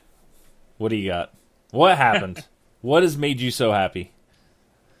 Mark. What do you got? What happened? What has made you so happy?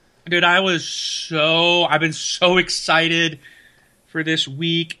 Dude, I've been so excited for this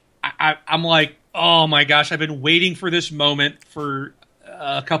week. I'm like, oh my gosh, I've been waiting for this moment for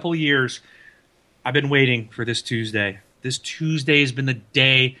a couple of years. I've been waiting for this Tuesday. This Tuesday has been the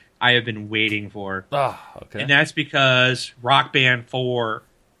day I have been waiting for. Oh, okay. And that's because Rock Band 4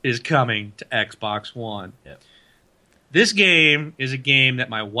 is coming to Xbox One. Yep. This game is a game that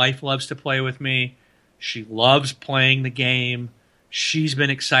my wife loves to play with me. She loves playing the game. She's been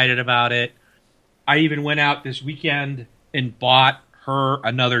excited about it. I even went out this weekend and bought her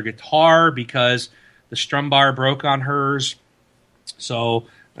another guitar because the strum bar broke on hers. So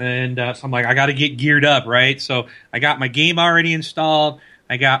I'm like, I got to get geared up, right? So I got my game already installed.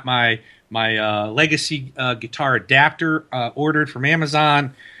 I got my Legacy guitar adapter ordered from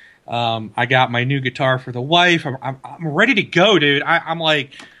Amazon. I got my new guitar for the wife. I'm ready to go, dude. I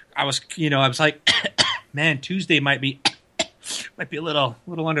was like, man, Tuesday might be a little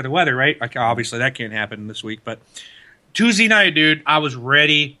under the weather, right? Like, obviously that can't happen this week, but Tuesday night, dude, I was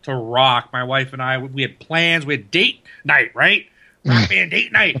ready to rock. My wife and I, we had plans. We had date night, right? Rock band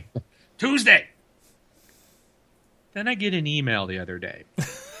date night, Tuesday. Then I get an email the other day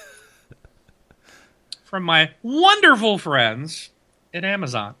from my wonderful friends at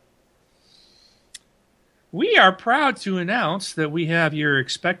Amazon. We are proud to announce that we have your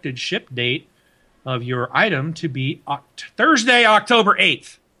expected ship date of your item to be Thursday, October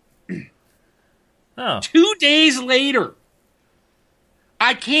 8th. Oh. 2 days later.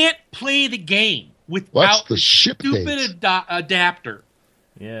 I can't play the game without the ship stupid adapter.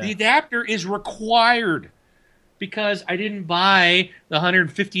 Yeah. The adapter is required because I didn't buy the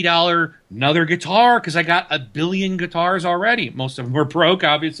 $150 another guitar because I got a billion guitars already. Most of them were broke,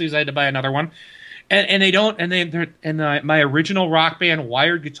 obviously, so I had to buy another one. and they don't, my original Rock Band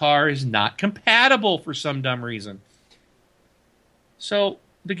wired guitar is not compatible for some dumb reason. So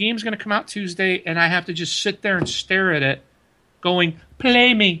the game's going to come out Tuesday, and I have to just sit there and stare at it, going,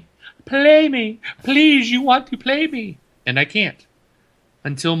 play me, please, you want to play me. And I can't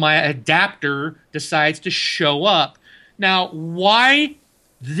until my adapter decides to show up. Now, why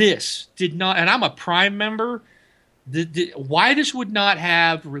this did not, and I'm a Prime member, why this would not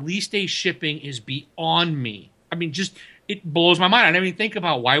have release day shipping is beyond me. I mean, just, it blows my mind. I didn't even think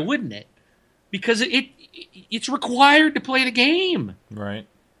about why wouldn't it? Because it's required to play the game. Right.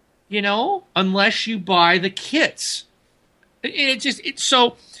 You know, unless you buy the kits.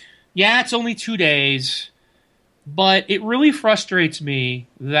 So, yeah, it's only 2 days, but it really frustrates me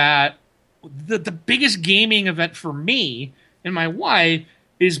that the biggest gaming event for me and my wife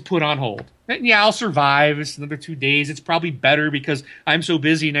is put on hold. And yeah, I'll survive. It's another 2 days. It's probably better because I'm so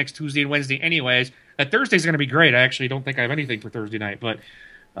busy next Tuesday and Wednesday anyways. That Thursday's going to be great. I actually don't think I have anything for Thursday night, but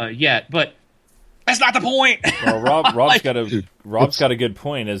But that's not the point. Well, Rob's got a good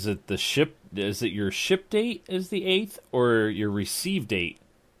point. Is it your ship date is the 8th or your receive date?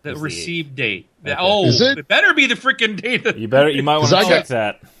 The receive date. Okay. Oh, it better be the freaking date. You might want to check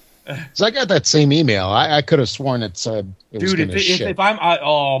that. So I got that same email. I could have sworn it said it was Dude, if I'm,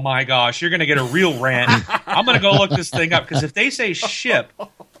 oh my gosh, you're gonna get a real rant. I'm gonna go look this thing up because if they say ship,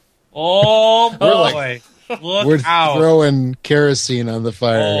 oh boy, we're out. Throwing kerosene on the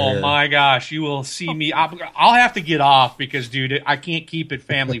fire. Oh here. my gosh, you will see me. I'll have to get off because, dude, I can't keep it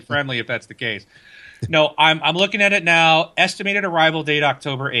family friendly if that's the case. No, I'm looking at it now. Estimated arrival date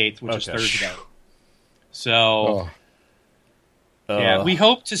October 8th, which is Thursday. So, yeah, we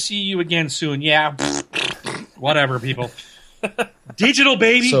hope to see you again soon. Yeah, whatever, people. Digital,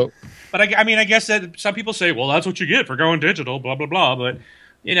 baby. So, but I mean, I guess that some people say, well, that's what you get for going digital, blah, blah, blah. But,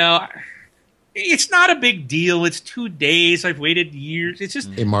 you know, it's not a big deal. It's 2 days. I've waited years. It's just,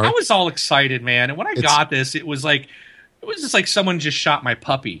 I was all excited, man. And when I got this, it was just like someone just shot my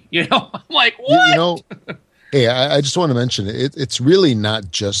puppy. You know, I'm like, what? You know, hey, I just want to mention it's really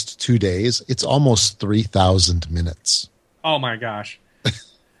not just 2 days. It's almost 3,000 minutes. Oh my gosh.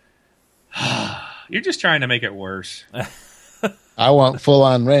 You're just trying to make it worse. I want full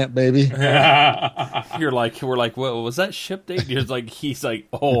on rant, baby. We're like, what was that ship date? He's like,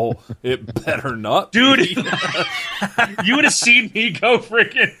 oh, it better not, dude. You would have seen me go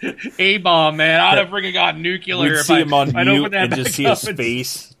freaking A-bomb, man. I'd have freaking got nuclear. We'd if see him on mute and just see his and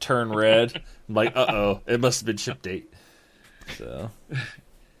face turn red. I'm like, it must have been ship date. So,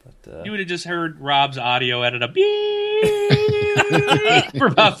 you would have just heard Rob's audio edit up for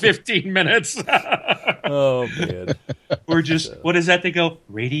about 15 minutes. Oh man. Or just what is that they go?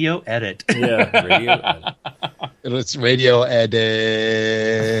 Radio edit. Yeah, radio edit. It's radio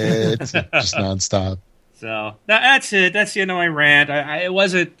edit. Just nonstop. So that's it. That's the end of my rant. It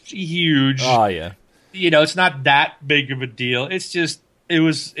wasn't huge. Oh yeah. You know, it's not that big of a deal. It's just it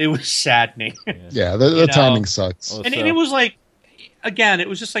was saddening. Yeah, the timing sucks. And it was like, again, it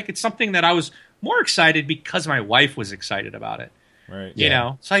was just like it's something that I was more excited because my wife was excited about it. Right. You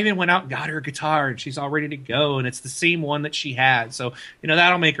know, so I even went out and got her a guitar, and she's all ready to go, and it's the same one that she had. So, you know,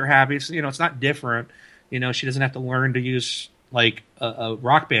 that'll make her happy. It's, you know, it's not different. You know, she doesn't have to learn to use like a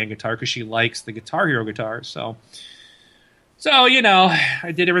Rock Band guitar because she likes the Guitar Hero guitars. So, you know,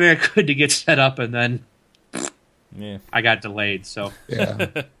 I did everything I could to get set up, and then I got delayed. So,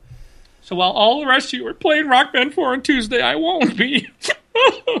 so while all the rest of you are playing Rock Band 4 on Tuesday, I won't be.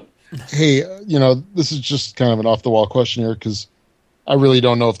 Hey, you know, this is just kind of an off the wall question here because I really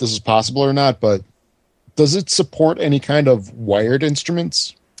don't know if this is possible or not, but does it support any kind of wired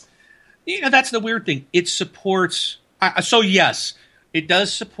instruments? You know, that's the weird thing. It supports... so, yes, it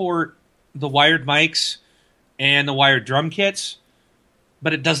does support the wired mics and the wired drum kits,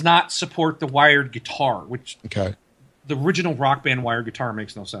 but it does not support the wired guitar, which the original Rock Band wired guitar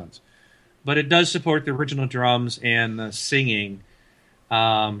makes no sense. But it does support the original drums and the singing.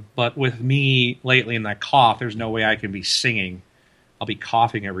 But with me lately in that cough, there's no way I can be singing. I'll be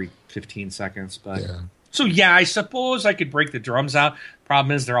coughing every 15 seconds. But So, yeah, I suppose I could break the drums out.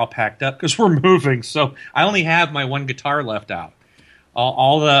 Problem is they're all packed up because we're moving. So I only have my one guitar left out.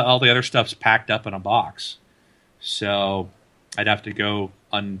 All the other stuff's packed up in a box. So I'd have to go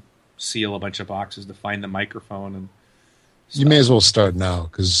unseal a bunch of boxes to find the microphone. And you may as well start now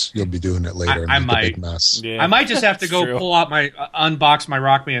because you'll be doing it later. I and might. A big mess. Yeah. I might just have to go pull out my unbox my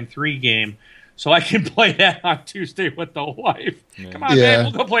Rock Band 3 game so I can play that on Tuesday with the wife. Yeah. Come on, man,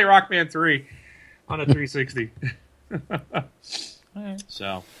 we'll go play Rock Band 3 on a 360.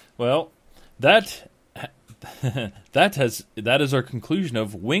 So, well, that is our conclusion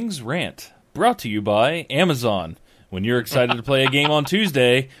of Wings Rant brought to you by Amazon. When you're excited to play a game on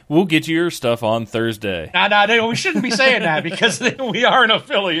Tuesday, we'll get you your stuff on Thursday. No, we shouldn't be saying that because we are an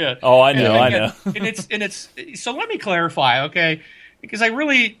affiliate. Oh, I know, I know. And it's so let me clarify, okay? Because I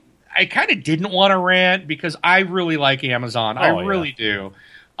kind of didn't want to rant because I really like Amazon. I really do.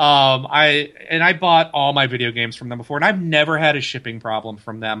 I bought all my video games from them before, and I've never had a shipping problem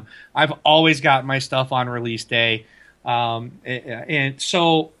from them. I've always gotten my stuff on release day, and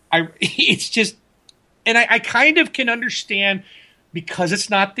so it's just. And I kind of can understand because it's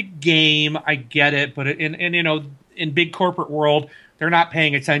not the game. I get it, but in big corporate world, they're not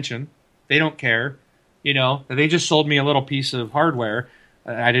paying attention. They don't care. They just sold me a little piece of hardware.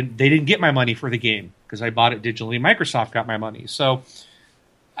 They didn't get my money for the game because I bought it digitally. Microsoft got my money. So,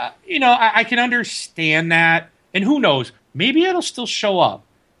 I can understand that. And who knows? Maybe it'll still show up.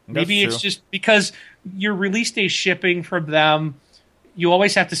 Maybe it's just because your release day shipping from them, you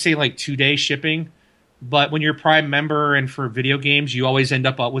always have to say like 2-day shipping. But when you're a Prime member and for video games, you always end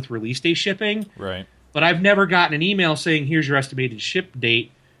up with release day shipping. Right. But I've never gotten an email saying, here's your estimated ship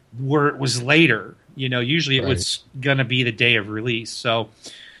date, where it was later. Usually it was going to be the day of release. So,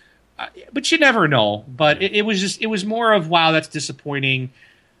 but you never know. But it was more of, wow, that's disappointing.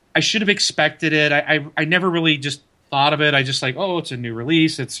 I should have expected it. I never really just thought of it. I just like, oh, it's a new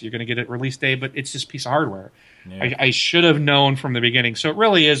release. You're going to get it release day, but it's just a piece of hardware. Yeah. I should have known from the beginning. So it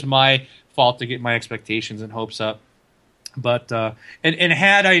really is my fault to get my expectations and hopes up. But and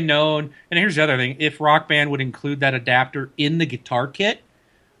had I known, and here's the other thing, if Rock Band would include that adapter in the guitar kit,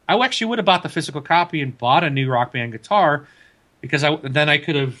 I actually would have bought the physical copy and bought a new Rock Band guitar, because then I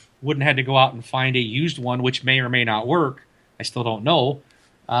wouldn't had to go out and find a used one, which may or may not work. I still don't know.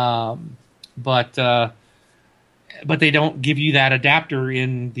 But they don't give you that adapter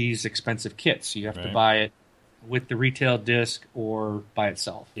in these expensive kits. You have to buy it with the retail disc or by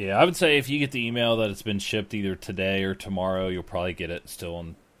itself. Yeah, I would say if you get the email that it's been shipped either today or tomorrow, you'll probably get it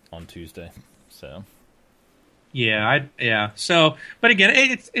still on Tuesday. So So, but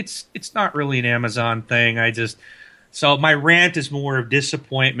again, it's not really an Amazon thing. So my rant is more of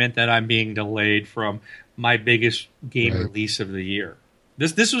disappointment that I'm being delayed from my biggest game release of the year.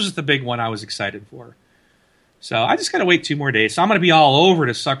 This was the big one I was excited for. So I just got to wait 2 more days. So I'm going to be all over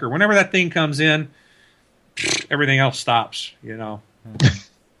the sucker. Whenever that thing comes in, everything else stops,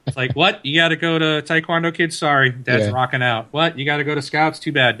 It's like, what? You got to go to Taekwondo, kids? Sorry, Dad's rocking out. What? You got to go to Scouts?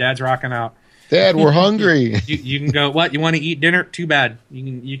 Too bad, Dad's rocking out. Dad, we're hungry. You can go. What? You want to eat dinner? Too bad.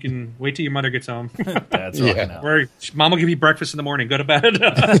 You can wait till your mother gets home. Dad's rocking out. Mom will give you breakfast in the morning. Go to bed.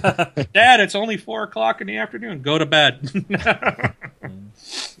 Dad, it's only 4:00 in the afternoon. Go to bed.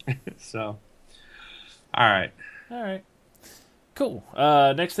 So, all right, cool.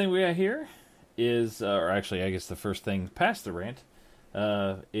 Next thing we got here is, or actually, I guess the first thing past the rant,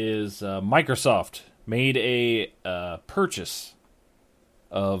 is Microsoft made a purchase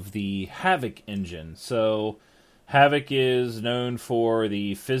of the Havok engine. So, Havok is known for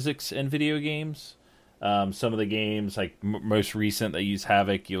the physics in video games. Some of the games, like most recent that use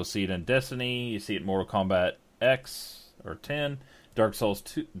Havok, you'll see it in Destiny, you see it in Mortal Kombat X or 10, Dark Souls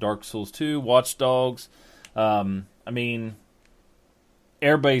 2, Watch Dogs.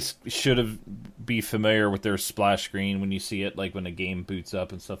 Everybody should be familiar with their splash screen when you see it, like when a game boots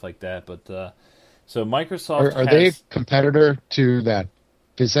up and stuff like that. But so Microsoft are they a competitor to that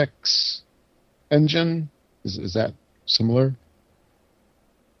physics engine? Is that similar?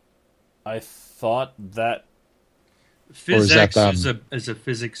 I thought that physics is a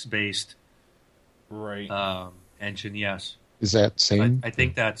physics based engine. Yes, is that same? I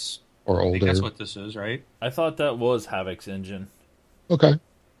think that's or older. I think that's what this is, right? I thought that was Havok's engine. Okay.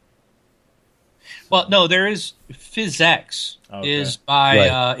 Well, no, there is PhysX is by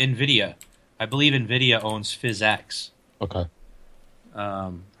NVIDIA. I believe NVIDIA owns PhysX. Okay.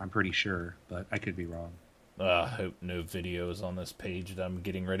 I'm pretty sure, but I could be wrong. I hope no video is on this page that I'm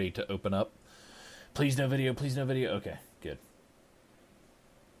getting ready to open up. Please no video, please no video. Okay, good.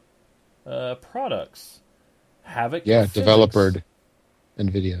 Products. Havok. Yeah, developer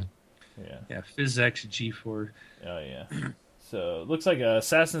NVIDIA. Yeah, PhysX G4. Oh, yeah. So, it looks like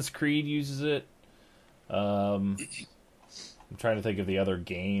Assassin's Creed uses it. I'm trying to think of the other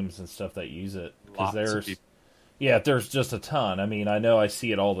games and stuff that use it. Because there's just a ton. I mean, I know I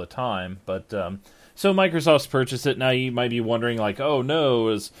see it all the time, but so Microsoft's purchased it. Now you might be wondering, like, oh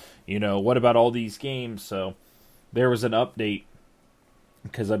no, what about all these games? So there was an update,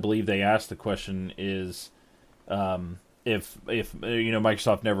 because I believe they asked the question is if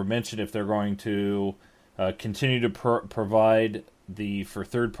Microsoft never mentioned if they're going to continue to provide for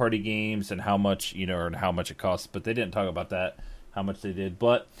third-party games and how much, or how much it costs, but they didn't talk about that, how much they did.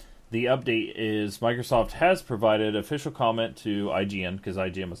 But the update is Microsoft has provided official comment to IGN, because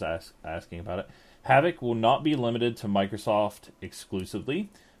IGN was asking about it. Havok will not be limited to Microsoft exclusively.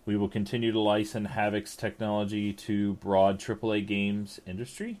 We will continue to license Havok's technology to broad AAA games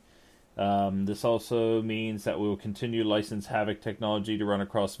industry. This also means that we will continue to license Havok technology to run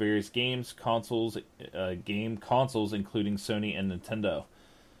across various game consoles, including Sony and Nintendo.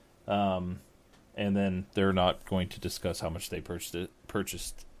 And then they're not going to discuss how much they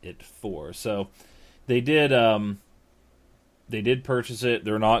purchased it for. So they did purchase it.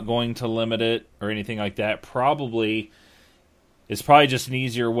 They're not going to limit it or anything like that. It's probably just an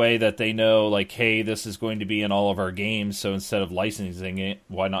easier way that they know, like, hey, this is going to be in all of our games, so instead of licensing it,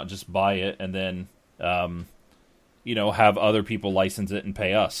 why not just buy it and then, have other people license it and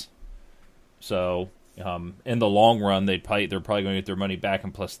pay us? So, in the long run, they're probably going to get their money back,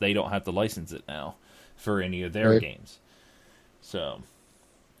 and plus they don't have to license it now for any of their games. So,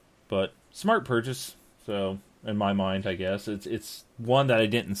 but smart purchase. So, in my mind, I guess it's one that I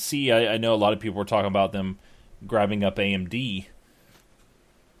didn't see. I know a lot of people were talking about them grabbing up AMD.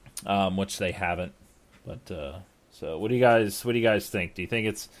 Which they haven't, but so what do you guys think? Do you think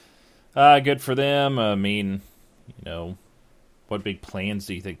it's good for them? I mean, what big plans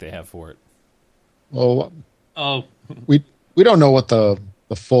do you think they have for it? Well, we don't know what the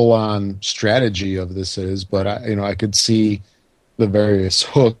full on strategy of this is, but I could see the various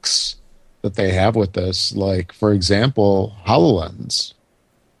hooks that they have with this. Like, for example, HoloLens,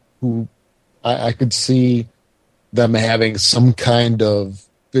 who I could see them having some kind of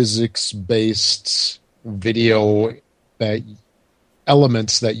physics-based video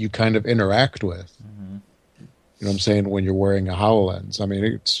elements that you kind of interact with. Mm-hmm. You know what I'm saying? When you're wearing a HoloLens. I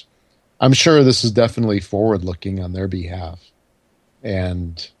mean, I'm sure this is definitely forward-looking on their behalf.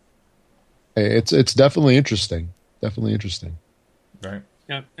 And it's definitely interesting. Definitely interesting. Right.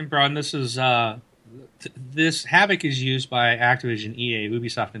 Yeah, and Brun, this is this Havok is used by Activision, EA,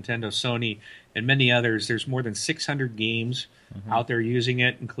 Ubisoft, Nintendo, Sony, and many others. There's more than 600 games out there using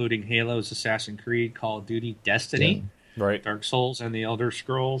it, including Halo's, Assassin's Creed, Call of Duty, Destiny, right, Dark Souls, and the Elder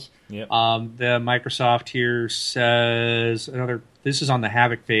Scrolls. Yep. The Microsoft here says this is on the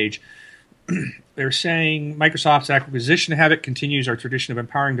Havok page. They're saying Microsoft's acquisition of Havok continues our tradition of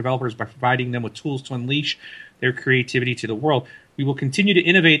empowering developers by providing them with tools to unleash their creativity to the world. We will continue to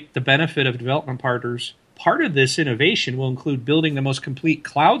innovate the benefit of development partners. Part of this innovation will include building the most complete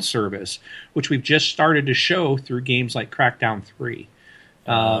cloud service, which we've just started to show through games like Crackdown 3.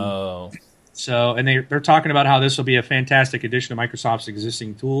 So, and they're talking about how this will be a fantastic addition to Microsoft's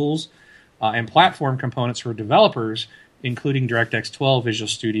existing tools and platform components for developers, including DirectX 12, Visual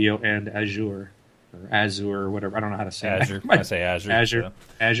Studio, and Azure, or whatever. I don't know how to say Azure. I say Azure. Azure. So.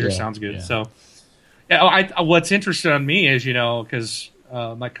 Azure sounds good. Yeah. So, what's interesting on me is, because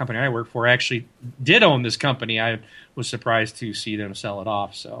my company I work for actually did own this company. I was surprised to see them sell it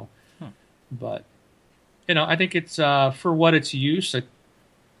off. So, but I think it's for what it's used. It's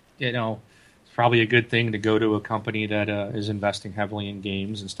probably a good thing to go to a company that is investing heavily in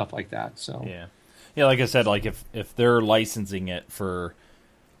games and stuff like that. So yeah, like I said, like if they're licensing it for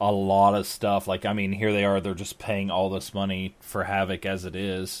a lot of stuff, like, I mean, here they are, they're just paying all this money for Havok as it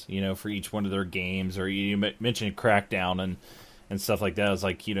is, for each one of their games, or you mentioned Crackdown and stuff like that. It's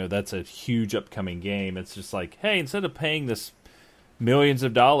like, that's a huge upcoming game. It's just like, hey, instead of paying this millions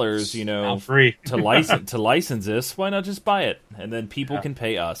of dollars, free to license this, why not just buy it? And then people can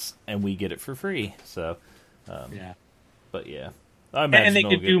pay us, and we get it for free. So, but yeah. I imagine and they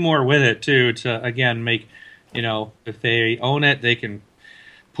could do more with it, too, to, again, make, if they own it, they can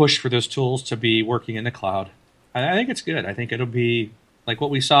push for those tools to be working in the cloud. I think it's good. I think it'll be like what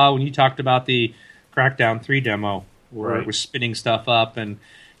we saw when you talked about the Crackdown 3 demo, where it was spinning stuff up, and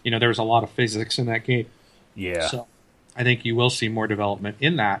there was a lot of physics in that game. Yeah. So I think you will see more development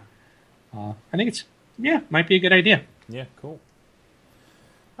in that. I think might be a good idea. Yeah, cool.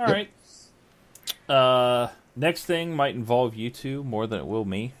 All right. Next thing might involve you two more than it will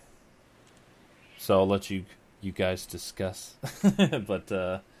me. So I'll let you guys discuss. But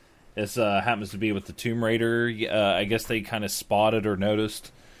this happens to be with the Tomb Raider. I guess they kind of spotted or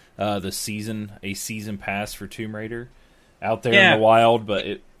noticed a season pass for Tomb Raider out there in the wild.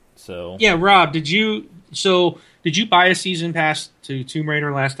 But Rob, did you buy a season pass to Tomb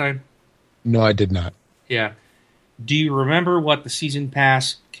Raider last time? No, I did not. Yeah. Do you remember what the season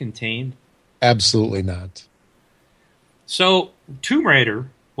pass contained? Absolutely not. So Tomb Raider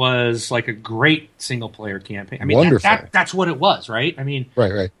was like a great single-player campaign. I mean, wonderful. That's what it was, right? I mean,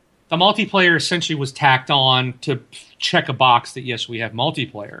 right. The multiplayer essentially was tacked on to check a box that, yes, we have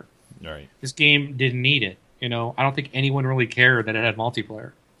multiplayer. Right. This game didn't need it. I don't think anyone really cared that it had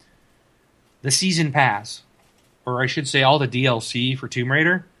multiplayer. the season pass, or I should say all the DLC for Tomb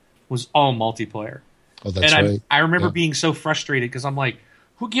Raider, was all multiplayer. Oh, that's right. I remember being so frustrated because I'm like,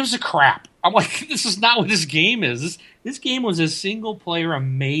 who gives a crap? I'm like, this is not what this game is. This game was a single player,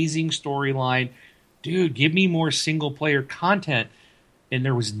 amazing storyline. Dude, give me more single player content. And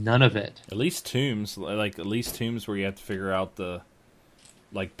there was none of it. At least Tombs where you have to figure out the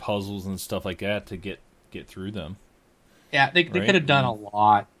puzzles and stuff like that to get through them. Yeah, they could have done a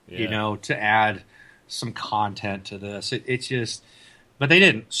lot, to add some content to this. It's just, but they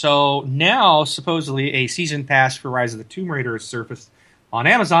didn't. So now, supposedly, a season pass for Rise of the Tomb Raider has surfaced on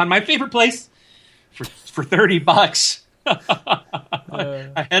Amazon, my favorite place, for $30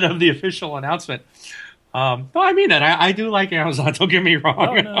 ahead of the official announcement. No, I mean that. I do like Amazon. Don't get me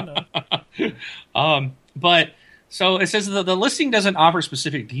wrong. No. But so it says the listing doesn't offer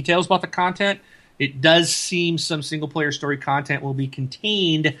specific details about the content. It does seem some single-player story content will be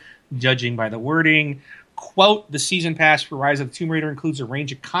contained, judging by the wording. Quote, the season pass for Rise of the Tomb Raider includes a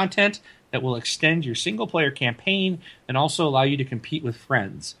range of content that will extend your single-player campaign and also allow you to compete with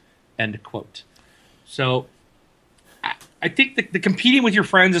friends, end quote. So I think the competing with your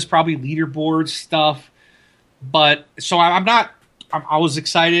friends is probably leaderboard stuff. But so I was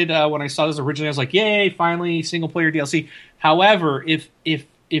excited when I saw this originally. I was like, yay, finally, single-player DLC. However, if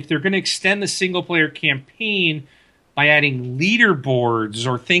they're going to extend the single-player campaign by adding leaderboards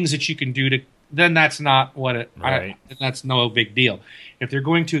or things that you can do then that's not what it. Right. That's no big deal. If they're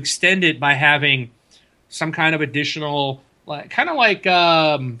going to extend it by having some kind of additional, kind of like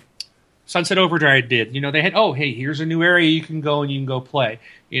Sunset Overdrive did. They had, hey, here's a new area you can go play.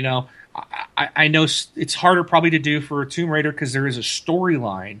 I know it's harder probably to do for a Tomb Raider because there is a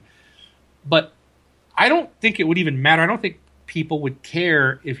storyline, but I don't think it would even matter. I don't think people would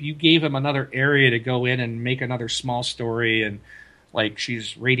care if you gave them another area to go in and make another small story and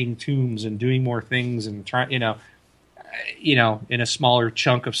she's raiding tombs and doing more things and trying, in a smaller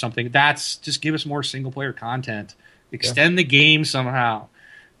chunk of something. That's just give us more single player content, extend the game somehow.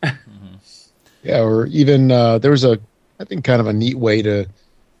 Mm-hmm. Yeah, or even there was I think kind of a neat way to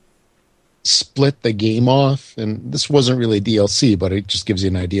split the game off, and this wasn't really DLC, but it just gives you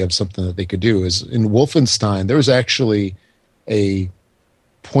an idea of something that they could do. Is in Wolfenstein, there was actually a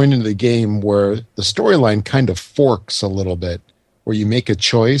point in the game where the storyline kind of forks a little bit, where you make a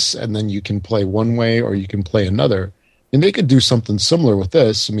choice and then you can play one way or you can play another. And they could do something similar with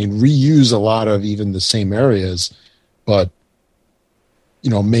this. I mean, reuse a lot of even the same areas, but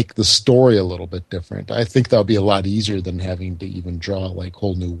make the story a little bit different. I think that would be a lot easier than having to even draw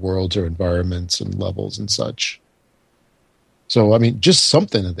whole new worlds or environments and levels and such. So, I mean, just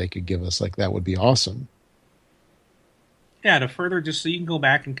something that they could give us like that would be awesome. Yeah, to further just so you can go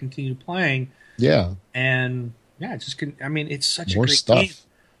back and continue playing. Yeah. And yeah, it's such more a great stuff. game.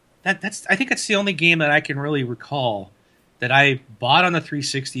 I think it's the only game that I can really recall that I bought on the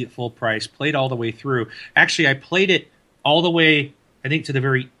 360 at full price, played all the way through. Actually, I played it all the way, I think, to the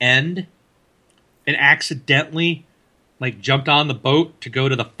very end, and accidentally jumped on the boat to go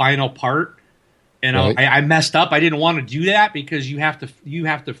to the final part. And right. I messed up. I didn't want to do that because you have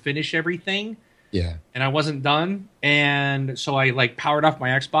to finish everything. Yeah. And I wasn't done, and so I powered off my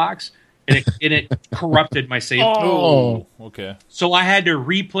Xbox, and it corrupted my save. Oh, okay. So I had to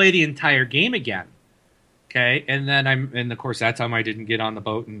replay the entire game again. Okay, and then of course that time I didn't get on the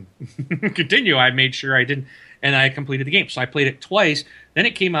boat and continue. I made sure I didn't, and I completed the game. So I played it twice. Then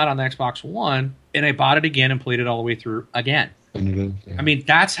it came out on the Xbox One, and I bought it again and played it all the way through again. Yeah. I mean,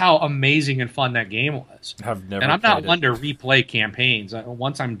 that's how amazing and fun that game was. I've never. And I'm not one to replay campaigns.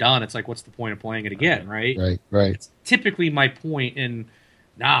 Once I'm done, it's what's the point of playing it again, right? Right. It's typically my point. And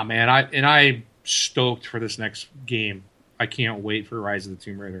man, I'm stoked for this next game. I can't wait for Rise of the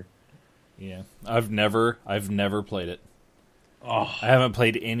Tomb Raider. Yeah, I've never played it. Oh, I haven't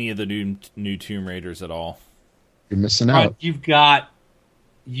played any of the new Tomb Raiders at all. You're missing out. You've got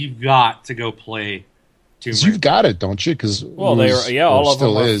to go play Tomb Raider. You've got it, don't you? Because all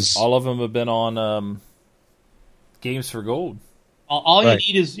of them have been on Games for Gold. All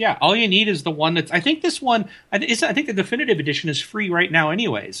you need is the one that's. I think this one. I think the definitive edition is free right now,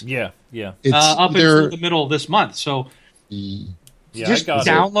 anyways. Yeah. It's up until the middle of this month. So just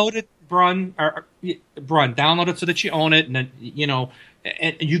download it, Brun. Download it so that you own it, and then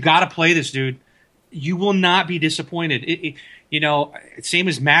and you got to play this, dude. You will not be disappointed. Same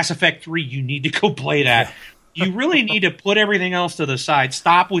as Mass Effect 3. You need to go play that. You really need to put everything else to the side.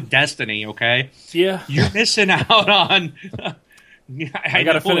 Stop with Destiny, okay? Yeah, you're missing out on. I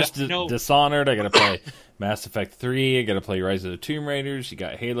got to finish Dishonored. I got to play Mass Effect 3. I got to play Rise of the Tomb Raiders. You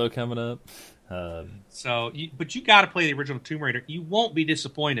got Halo coming up. But you got to play the original Tomb Raider. You won't be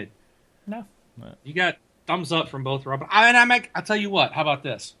disappointed. No. You got thumbs up from both Rob. I'll tell you what. How about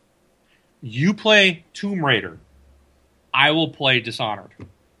this? You play Tomb Raider. I will play Dishonored.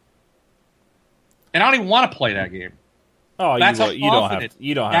 And I don't even want to play that game. Oh, you don't have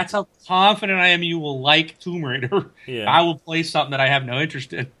to. That's how confident I am you will like Tomb Raider. Yeah. I will play something that I have no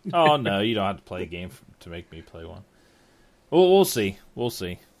interest in. Oh, no, you don't have to play a game to make me play one. Well, we'll see. We'll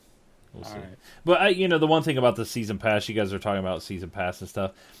see. Right. But, the one thing about the Season Pass, you guys are talking about Season Pass and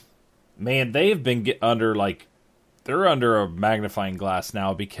stuff. Man, they have been they're under a magnifying glass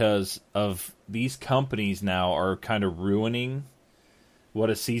now because of these companies now are kind of ruining what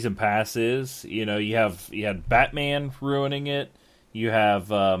a Season Pass is. You had Batman ruining it. You have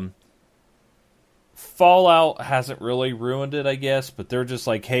Fallout hasn't really ruined it, I guess, but they're just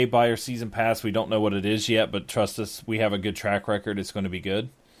like, hey, buy our Season Pass. We don't know what it is yet, but trust us, we have a good track record. It's going to be good.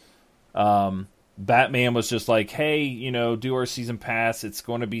 Batman was just like, hey, do our Season Pass. It's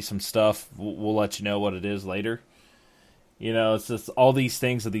going to be some stuff. We'll let you know what it is later. It's just all these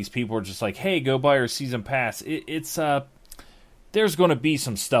things that these people are just like, hey, go buy our Season Pass. There's going to be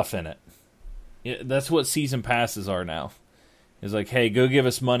some stuff in it. That's what Season Passes are now. It's like, hey, go give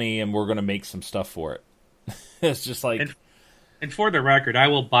us money and we're going to make some stuff for it. It's just like... And for the record, I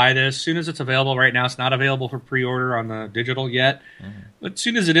will buy this as soon as it's available. Right now, it's not available for pre-order on the digital yet. Mm-hmm. But as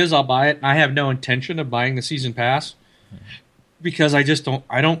soon as it is, I'll buy it. I have no intention of buying the Season Pass because I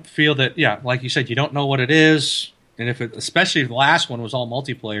don't feel that, like you said, you don't know what it is. And especially if the last one was all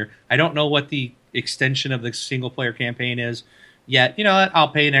multiplayer, I don't know what the extension of the single-player campaign is yet. You know what? I'll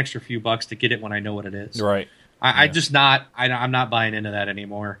pay an extra few bucks to get it when I know what it is. Right. I'm not buying into that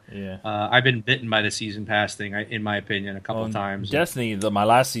anymore. Yeah. I've been bitten by the Season Pass thing, in my opinion, a couple of times. Destiny, my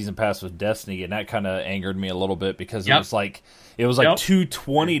last Season Pass was Destiny, and that kind of angered me a little bit because it was like two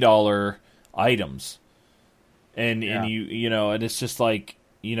 $20 items, and you and it's just like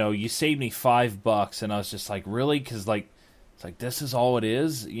you saved me $5, and I was just like, really? Because it's like, this is all it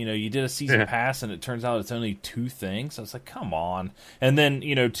is? You did a Season Pass, and it turns out it's only 2 things. I was like, come on. And then,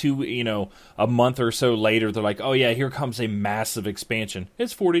 a month or so later, they're like, oh, yeah, here comes a massive expansion.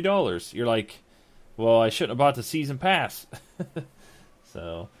 It's $40. You're like, well, I shouldn't have bought the Season Pass.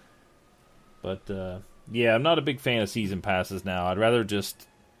 So, but, I'm not a big fan of Season Passes now. I'd rather just,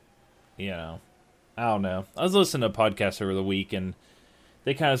 I don't know. I was listening to a podcast over the week, and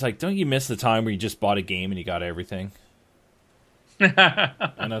they kind of like, don't you miss the time where you just bought a game and you got everything? And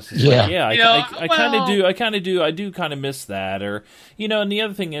I was just like, I kind of do. I do kind of miss that, or And the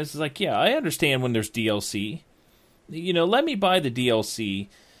other thing is like, I understand when there's DLC. Let me buy the DLC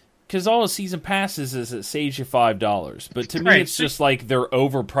because all a Season Passes is it saves you $5. But to me, it's just like they're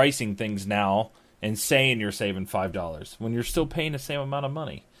overpricing things now and saying you're saving $5 when you're still paying the same amount of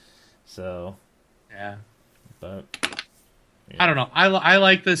money. So, but I don't know. I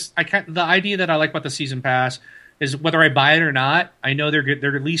like this. The idea that I like about the Season Pass is whether I buy it or not, I know they're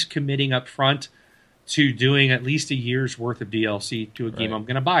at least committing up front to doing at least a year's worth of DLC to a game I'm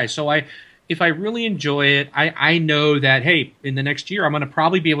going to buy. So if I really enjoy it, I know that, hey, in the next year, I'm going to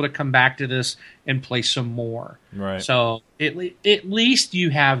probably be able to come back to this and play some more. Right. So at least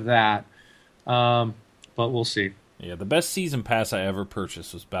you have that. But we'll see. Yeah, the best Season Pass I ever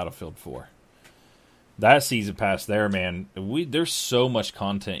purchased was Battlefield 4. That Season Pass there, man, there's so much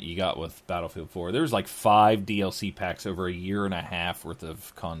content you got with Battlefield 4. There's like 5 DLC packs over a year and a half worth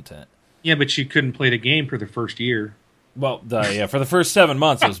of content. Yeah, but you couldn't play the game for the first year. Well, for the first 7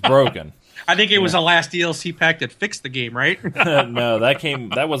 months it was broken. I think it was the last DLC pack that fixed the game, right? No,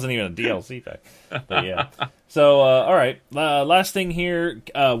 that wasn't even a DLC pack. But yeah. So, all right. Last thing here.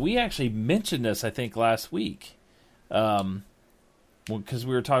 We actually mentioned this, I think, last week. Because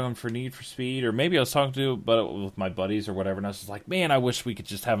we were talking for Need for Speed, or maybe I was talking with my buddies or whatever, and I was just like, man, I wish we could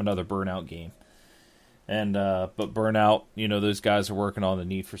just have another Burnout game. And but Burnout, those guys are working on the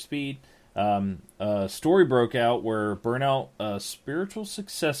Need for Speed. A story broke out where Burnout spiritual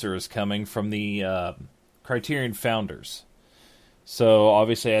successor is coming from the Criterion founders. So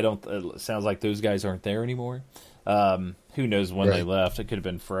obviously, it sounds like those guys aren't there anymore. Who knows when they left? It could have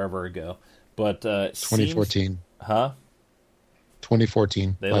been forever ago. But 2014.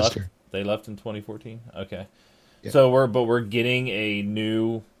 2014. They last left. Year. They left in 2014. Okay. Yeah. So we're getting a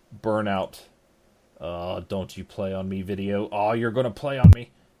new Burnout. Don't you play on me video? Oh, you're gonna play on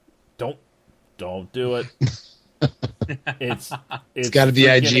me. Don't do it. It's got to be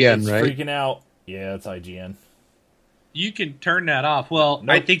IGN, right? Freaking out. Yeah, it's IGN. You can turn that off. Well, nope.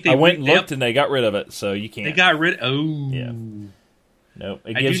 I think I went and looked and they got rid of it, so you can't. They got rid. Oh, yeah. Nope.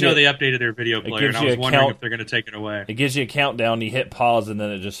 I do know they updated their video player, and I was wondering if they're going to take it away. It gives you a countdown. You hit pause, and then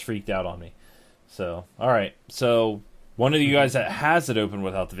it just freaked out on me. So, all right. So, One of you guys that has it open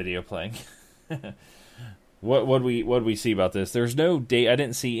without the video playing. What we see about this? There's no date. I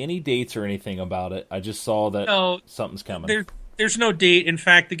didn't see any dates or anything about it. I just saw that something's coming. There's no date. In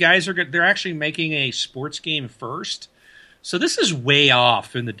fact, the guys they're actually making a sports game first. So this is way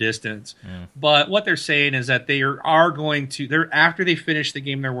off in the distance. Yeah. But what they're saying is that they are going to after they finish the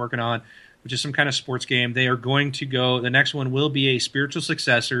game they're working on, which is some kind of sports game, they are going to go. The next one will be a spiritual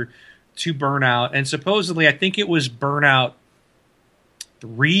successor to Burnout, and supposedly I think it was Burnout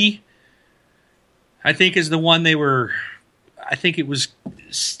 3. I think is the one they were. I think it was.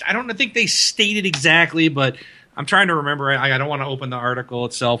 I don't think they stated exactly, but I'm trying to remember. I don't want to open the article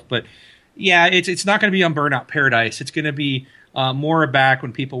itself, but yeah, it's not going to be on Burnout Paradise. It's going to be more back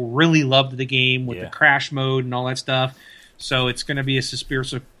when people really loved the game with the crash mode and all that stuff. So it's going to be a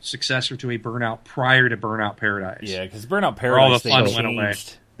spiritual successor to a Burnout prior to Burnout Paradise. Yeah, because Burnout Paradise all the fun went away.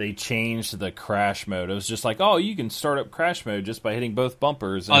 They changed the crash mode. It was just like, you can start up crash mode just by hitting both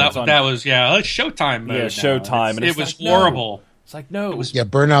bumpers. And it's Showtime mode. Yeah, Showtime. And it was horrible. No. It's like, no.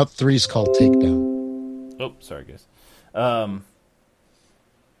 Burnout 3 is called Takedown. Oh, sorry, guys.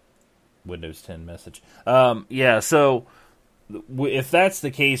 Windows 10 message. So if that's the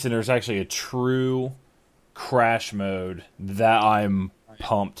case and there's actually a true crash mode, that I'm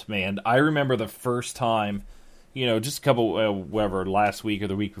pumped, man. I remember the first time, just a couple, last week or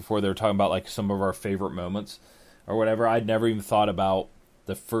the week before, they were talking about like some of our favorite moments or whatever. I'd never even thought about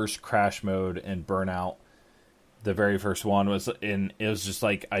the first crash mode in Burnout. The very first one was, and it was just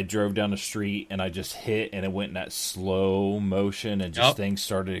like I drove down the street and I just hit and it went in that slow motion and just things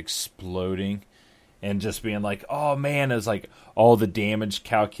started exploding and just being like, oh man, it was like all the damage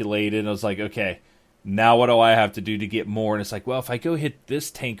calculated. And I was like, okay, now what do I have to do to get more? And it's like, well, if I go hit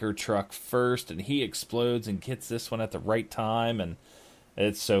this tanker truck first and he explodes and hits this one at the right time, and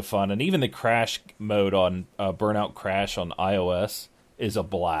it's so fun. And even the crash mode on Burnout Crash on iOS is a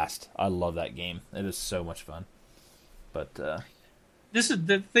blast. I love that game. It is so much fun. But this is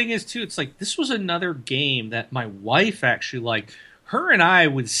the thing is too. It's like this was another game that my wife actually liked. Her and I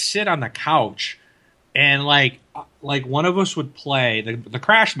would sit on the couch, and like one of us would play the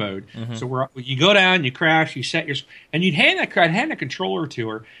crash mode. Mm-hmm. So you go down, you crash, you set your, and you'd hand a controller to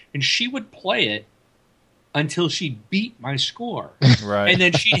her, and she would play it until she beat my score. Right. And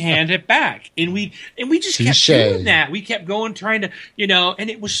then she'd hand it back. And we just kept doing that. We kept going, trying to, and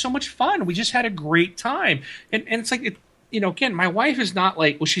it was so much fun. We just had a great time. And it's like, again, my wife is not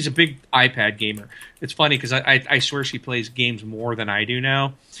like, well, she's a big iPad gamer. It's funny because I swear she plays games more than I do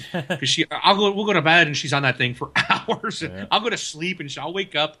now. Because we'll go to bed and she's on that thing for hours. Yeah. I'll go to sleep and I'll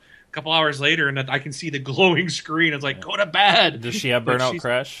wake up a couple hours later and I can see the glowing screen. It's like, go to bed. Does she have Burnout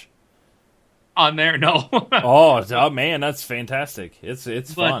Crash? On there, no. oh man, that's fantastic. It's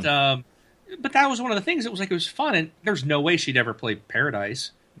fun. But that was one of the things. It was fun, and there's no way she'd ever play Burnout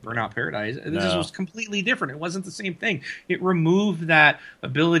Paradise. This was completely different. It wasn't the same thing. It removed that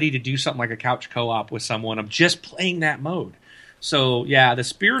ability to do something like a couch co-op with someone of just playing that mode. So yeah, the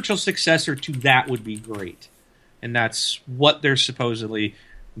spiritual successor to that would be great, and that's what they're supposedly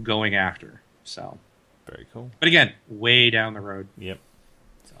going after. So very cool. But again, way down the road. Yep.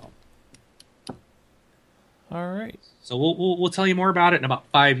 All right. So we'll tell you more about it in about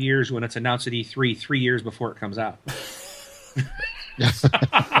 5 years when it's announced at E3, 3 years before it comes out.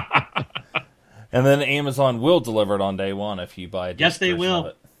 And then Amazon will deliver it on day one if you buy a yes, they will.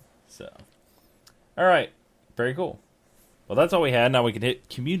 It. So, all right. Very cool. Well, that's all we had. Now we can hit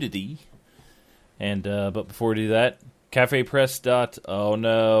community. And but before we do that, cafepress. Oh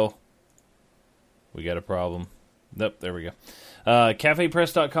no, we got a problem. Nope, there we go.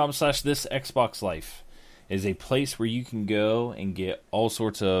 Cafepress.com/this Xbox Life is a place where you can go and get all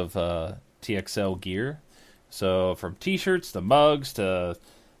sorts of TXL gear. So from T-shirts to mugs to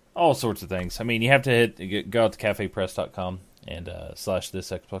all sorts of things. I mean, you have to go out to cafepress.com and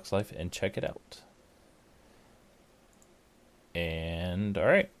 /this Xbox Life and check it out. And all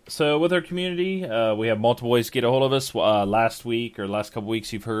right, so with our community, we have multiple ways to get a hold of us. Last week or last couple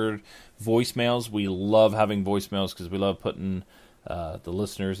weeks, you've heard voicemails. We love having voicemails because we love putting the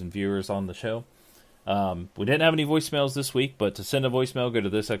listeners and viewers on the show. We didn't have any voicemails this week, but to send a voicemail, go to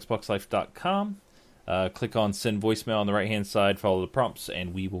thisxboxlife.com. Click on send voicemail on the right-hand side, follow the prompts,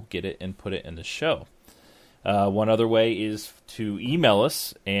 and we will get it and put it in the show. One other way is to email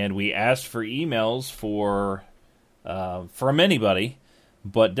us, and we asked for emails from anybody,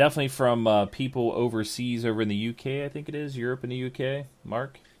 but definitely from people overseas over in the UK, I think it is, Europe and the UK,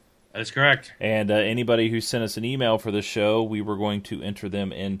 Mark? That is correct. And anybody who sent us an email for the show, we were going to enter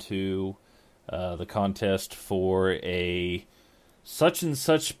them into the contest for a such and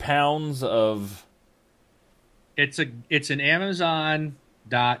such pounds of it's an Amazon.co.uk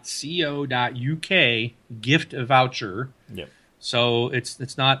gift voucher. Yep. So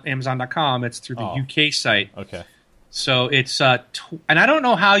it's not Amazon.com. It's through the UK site. Okay. So it's and I don't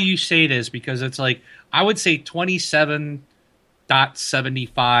know how you say this because it's like I would say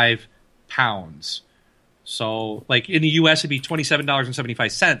 27.75 pounds. So like in the US it'd be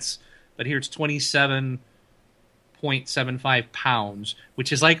 $27.75, but here it's 27.75 pounds,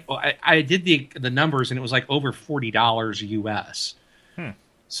 which is like I did the numbers and it was like over $40 US.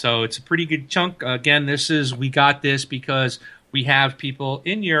 So it's a pretty good chunk. Again, we got this because we have people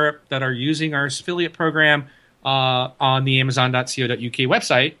in Europe that are using our affiliate program on the Amazon.co.uk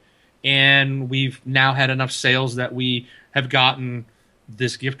website, and we've now had enough sales that we have gotten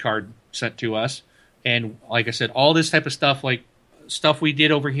this gift card sent to us. And like I said, all this type of stuff, like stuff we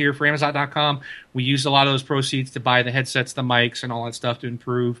did over here for Amazon.com, we used a lot of those proceeds to buy the headsets, the mics, and all that stuff to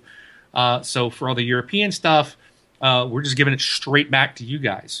improve. So for all the European stuff, we're just giving it straight back to you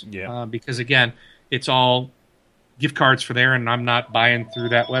guys. Yeah. Because again, it's all gift cards for there, and I'm not buying through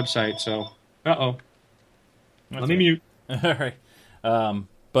that website. So, let me mute. All right.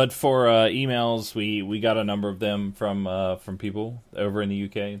 But for emails, we got a number of them from people over in the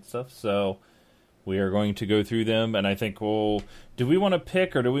UK and stuff. So we are going to go through them, and I think do we want to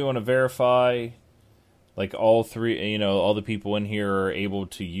pick or do we want to verify? Like all three, all the people in here are able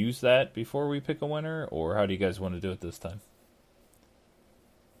to use that before we pick a winner, or how do you guys want to do it this time?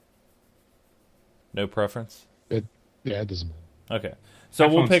 No preference? It doesn't matter. Okay. So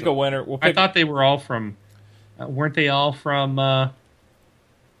we'll pick a winner. I thought they were all from... weren't they all from...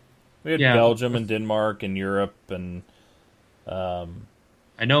 we had Belgium and Denmark and Europe and... I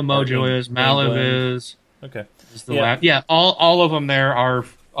know Mojo is, Maliv is. Okay. All of them there are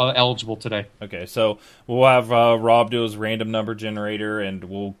eligible today. Okay, so we'll have Rob do his random number generator, and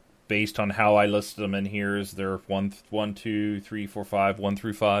we'll, based on how I listed them in here, is there 1, 2, 3, 4, 5, 1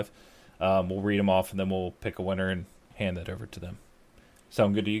 through 5. We'll read them off, and then we'll pick a winner and hand that over to them.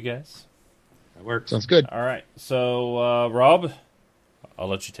 Sound good to you guys? That works. Sounds good. All right. So Rob, I'll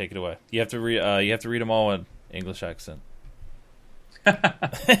let you take it away. You have to read them all in English accent.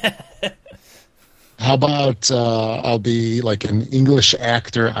 How about I'll be like an English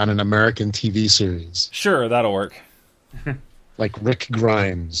actor on an American TV series? Sure, that'll work. Like Rick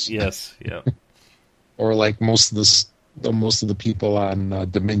Grimes. Yes. Yeah. Or like most of the people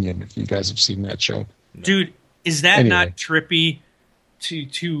on Dominion, if you guys have seen that show. Dude, is that not trippy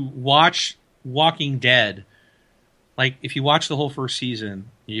to watch Walking Dead? Like, if you watch the whole first season,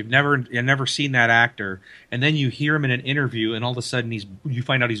 you've never seen that actor, and then you hear him in an interview, and all of a sudden you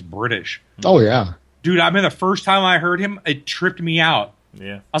find out he's British. Oh yeah, dude! I mean, the first time I heard him, it tripped me out.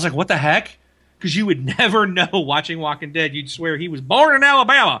 Yeah, I was like, "What the heck?" Because you would never know watching Walking Dead. You'd swear he was born in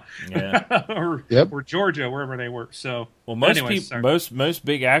Alabama, or Georgia, wherever they were. So, well, most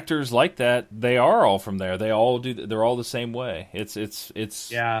big actors like that, they are all from there. They all do. They're all the same way. It's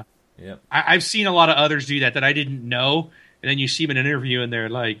yeah. Yeah, I've seen a lot of others do that I didn't know, and then you see them in an interview, and they're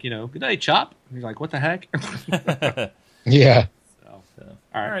like, "Good day, Chop." And you're like, "What the heck?" Yeah. All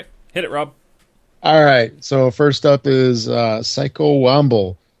right, hit it, Rob. All right. So first up is Psycho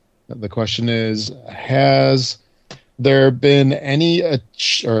Womble. The question is: has there been any, or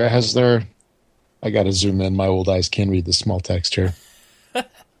has there? I got to zoom in. My old eyes can't read the small text here. All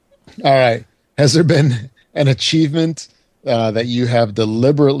right. Has there been an achievement that you have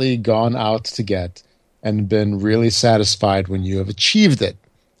deliberately gone out to get and been really satisfied when you have achieved it?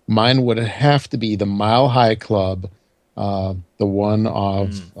 Mine would have to be the Mile High Club, the one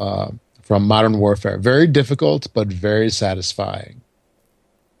from Modern Warfare. Very difficult, but very satisfying.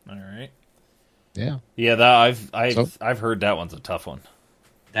 All right. Yeah. Yeah, that I've heard that one's a tough one.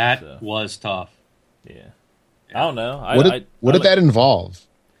 That was tough. Yeah. I don't know. What did that involve?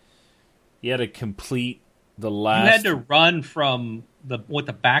 You had to complete the last. You had to run from the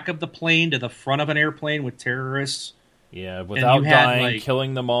back of the plane to the front of an airplane with terrorists. Yeah, without dying,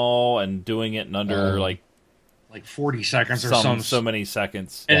 killing them all, and doing it in under like 40 seconds or something. So many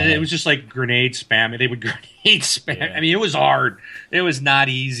seconds. And it was just like grenade spam. They would grenade spam. Yeah. I mean, it was hard. It was not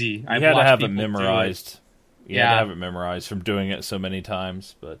easy. You had to have it memorized. You had to have it memorized from doing it so many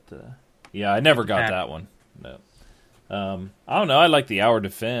times. But I never got that one. No. I don't know. I like the Hour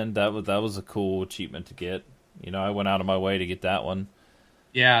Defend. That was a cool achievement to get. I went out of my way to get that one.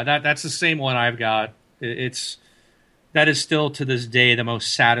 Yeah, that's the same one I've got. That is still to this day the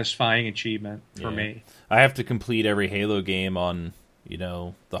most satisfying achievement for me. I have to complete every Halo game on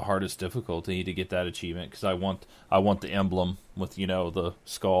the hardest difficulty to get that achievement because I want the emblem with the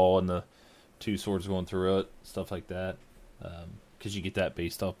skull and the two swords going through it, stuff like that. Because you get that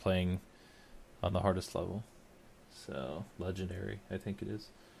based off playing on the hardest level. So, legendary, I think it is.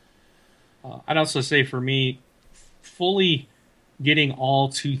 I'd also say for me, fully getting all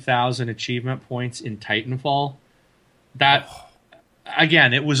 2,000 achievement points in Titanfall, that,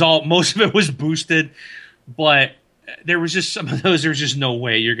 again, it was all, most of it was boosted, but there was just some of those, there's just no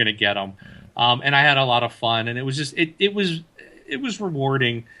way you're going to get them. And I had a lot of fun, and it was just, it was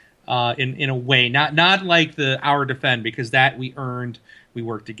rewarding in a way, not like the Hour Defend, because that we earned, we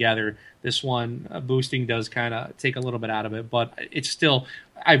worked together. This one, boosting does kind of take a little bit out of it, but it's still,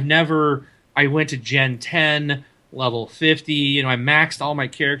 I went to Gen 10, level 50, I maxed all my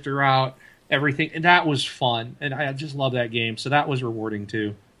character out, everything, and that was fun, and I just love that game, so that was rewarding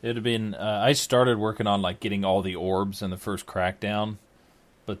too. It would have been, I started working on like getting all the orbs in the first Crackdown,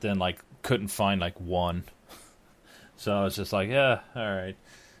 but then like couldn't find like one. So I was just like, yeah, alright.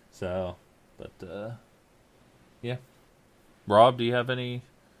 So, but, yeah. Rob, do you have any?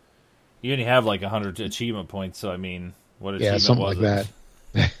 You only have like 100 achievement points, so I mean, what achievement was it? Yeah, something like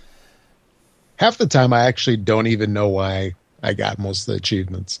that. Half the time, I actually don't even know why I got most of the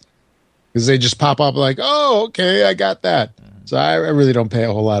achievements, because they just pop up like, "Oh, okay, I got that." So I really don't pay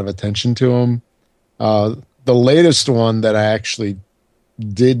a whole lot of attention to them. The latest one that I actually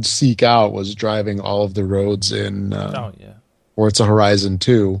did seek out was driving all of the roads in Forza Horizon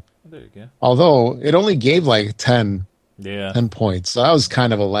 2. There you go. Although it only gave like 10 points. So that was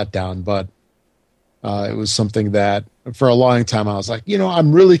kind of a letdown, but it was something that for a long time I was like,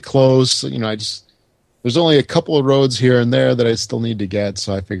 I'm really close. There's only a couple of roads here and there that I still need to get,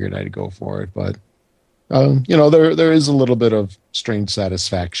 so I figured I'd go for it. But there is a little bit of strange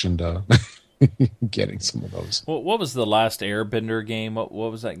satisfaction to getting some of those. Well, what was the last Airbender game? What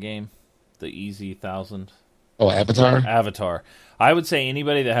was that game? The Easy 1000? Oh, Avatar? Avatar. I would say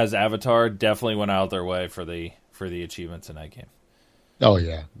anybody that has Avatar definitely went out their way for the achievements in that game. Oh,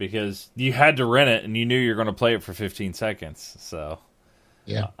 yeah. Because you had to rent it, and you knew you were going to play it for 15 seconds. So,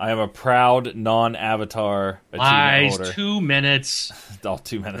 yeah, I am a proud non-Avatar achievement holder. 2 minutes. Oh,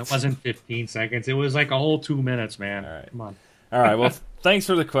 2 minutes. It wasn't 15 seconds. It was like a whole 2 minutes, man. All right. Come on. All right. Well, thanks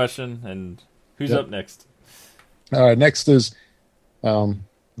for the question. And who's up next? All right. Next is,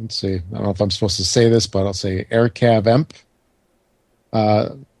 let's see. I don't know if I'm supposed to say this, but I'll say AirCav Emp.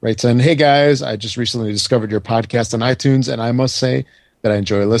 Writes in, "Hey guys, I just recently discovered your podcast on iTunes, and I must say that I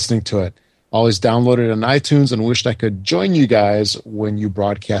enjoy listening to it. Always downloaded on iTunes and wished I could join you guys when you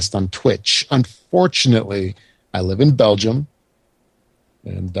broadcast on Twitch. Unfortunately, I live in Belgium."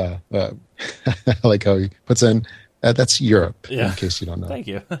 And I like how he puts in, that's Europe, in case you don't know. Thank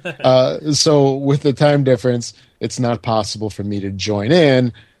you. So with the time difference, it's not possible for me to join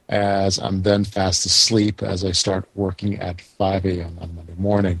in, as I'm then fast asleep as I start working at 5 a.m. on Monday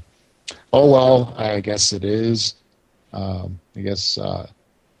morning. Oh, well, I guess it is. It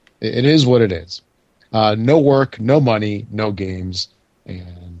is what it is. No work, no money, no games,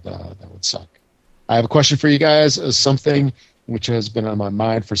 and that would suck. I have a question for you guys, something which has been on my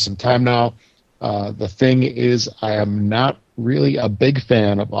mind for some time now. The thing is, I am not really a big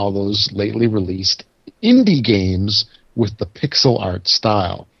fan of all those lately released indie games with the pixel art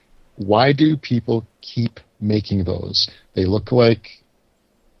style. Why do people keep making those? They look like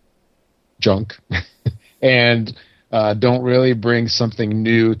junk and don't really bring something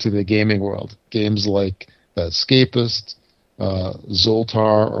new to the gaming world. Games like The Escapist,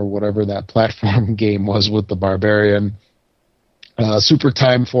 Zoltar, or whatever that platform game was with the Barbarian, Super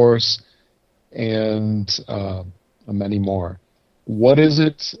Time Force, and many more. What is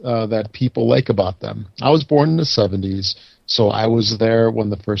it that people like about them? I was born in the 70s, so I was there when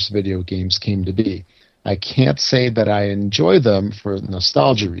the first video games came to be. I can't say that I enjoy them for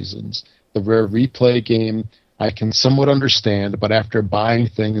nostalgia reasons. The Rare Replay game I can somewhat understand, but after buying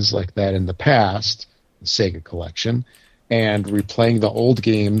things like that in the past, the Sega collection, and replaying the old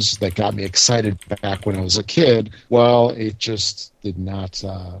games that got me excited back when I was a kid, well, it just did not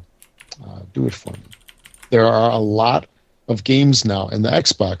do it for me. There are a lot of games now in the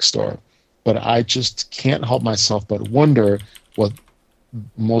Xbox store, but I just can't help myself but wonder what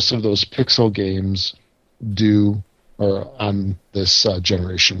most of those pixel games do on this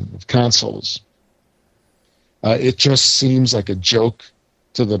generation of consoles. It just seems like a joke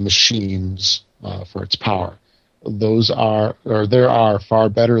to the machines for its power. There are far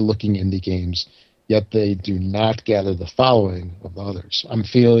better looking indie games, yet they do not gather the following of the others. I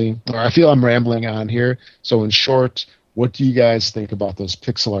feel I'm rambling on here. So in short, what do you guys think about those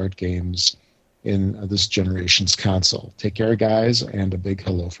pixel art games in this generation's console? Take care, guys, and a big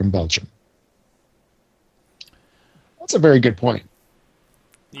hello from Belgium. That's a very good point.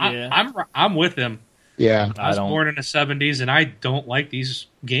 Yeah, I'm with him. Yeah, I was born in the 70s, and I don't like these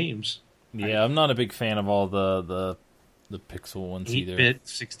games. Yeah, I'm not a big fan of all the pixel ones either. 8-bit,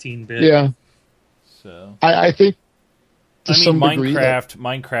 16-bit. Yeah, So I think to I mean, some degree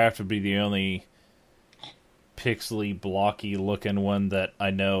Minecraft would be the only pixely, blocky looking one that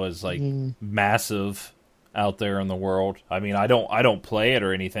I know is like massive out there in the world. I mean, I don't play it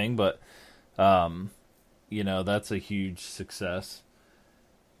or anything, but that's a huge success.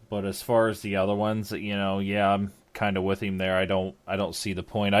 But as far as the other ones, I'm kind of with him there. I don't see the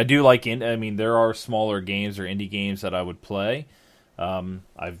point. I do like there are smaller games or indie games that I would play.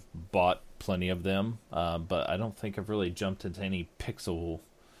 I've bought plenty of them, but I don't think I've really jumped into any pixel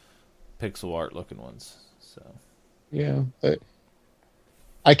art looking ones. So yeah,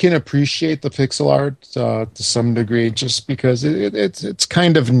 I can appreciate the pixel art to some degree, just because it's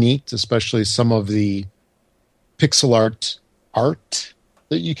kind of neat, especially some of the pixel art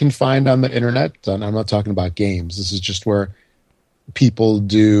that you can find on the internet. And I'm not talking about games. This is just where people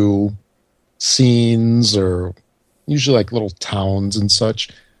do scenes, or usually like little towns and such.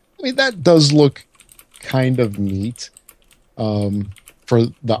 I mean, that does look kind of neat for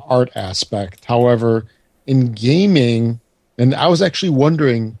the art aspect. However, in gaming, and I was actually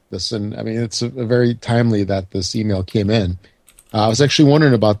wondering this, and I mean, it's a very timely that this email came in. I was actually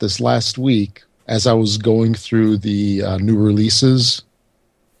wondering about this last week as I was going through the new releases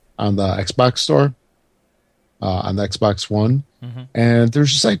on the Xbox store, on the Xbox One. Mm-hmm. And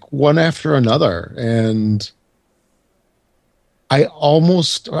there's just like one after another. And I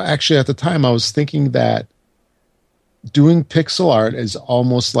actually at the time, I was thinking that doing pixel art is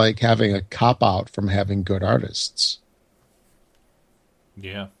almost like having a cop out from having good artists.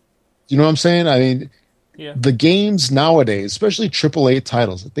 Yeah. You know what I'm saying? I mean, yeah. The games nowadays, especially AAA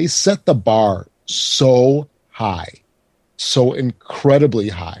titles, they set the bar so high, so incredibly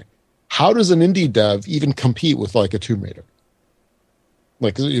high. How does an indie dev even compete with like a Tomb Raider?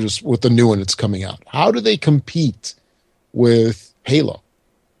 Like, with the new one that's coming out. How do they compete with Halo?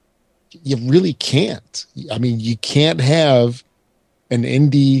 You really can't. I mean, you can't have an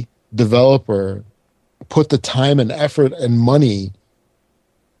indie developer put the time and effort and money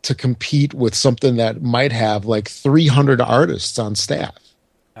to compete with something that might have like 300 artists on staff.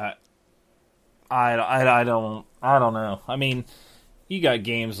 I don't know. I mean, you got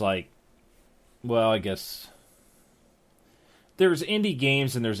games like, well, I guess there's indie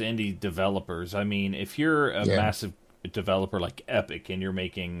games and there's indie developers. I mean, if you're a massive developer like Epic and you're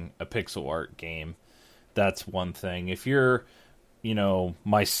making a pixel art game, that's one thing. If you're,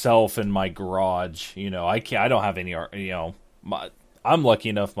 myself in my garage, I don't have any art, I'm lucky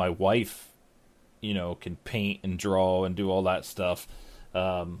enough my wife, can paint and draw and do all that stuff.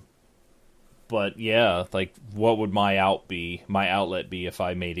 But yeah, like, what would my outlet be if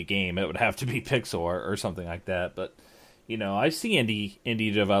I made a game? It would have to be pixel art or something like that. But, I see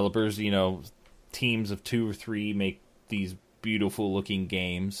indie developers, teams of 2 or 3 make these beautiful looking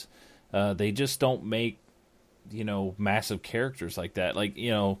games. They just don't make, massive characters like that. Like,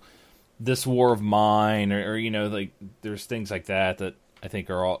 This War of Mine or like, there's things like that I think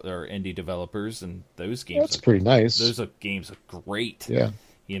are indie developers, and those games that's pretty nice. Those games are great. Yeah.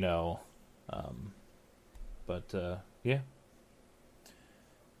 Yeah,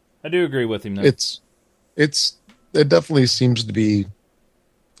 I do agree with him there. It definitely seems to be,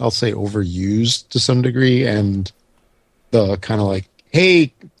 I'll say, overused to some degree, and the kind of like,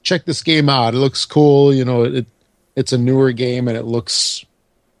 hey, check this game out, it looks cool, it's a newer game and it looks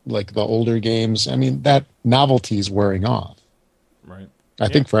like the older games. I mean, that novelty is wearing off. Right. I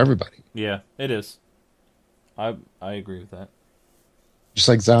think for everybody. Yeah, it is. I agree with that. Just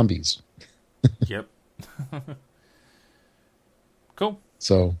like zombies. Yep. Cool.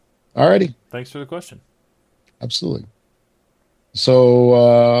 So, alrighty. Thanks for the question. Absolutely.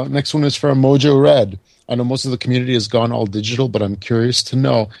 So, next one is from Mojo Red. I know most of the community has gone all digital, but I'm curious to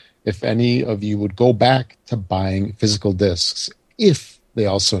know if any of you would go back to buying physical discs if they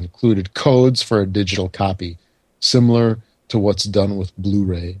also included codes for a digital copy, similar to what's done with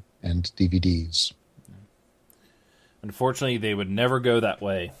Blu-ray and DVDs. Unfortunately, they would never go that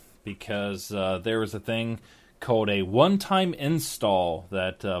way, because there was a thing called a one-time install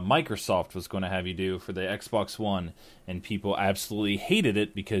that Microsoft was going to have you do for the Xbox One, and people absolutely hated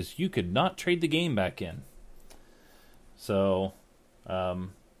it because you could not trade the game back in. So, I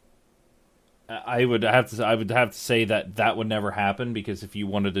would have to say that would never happen, because if you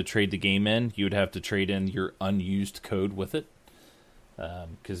wanted to trade the game in, you would have to trade in your unused code with it,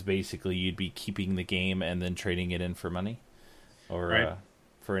 because basically you'd be keeping the game and then trading it in for money, or right.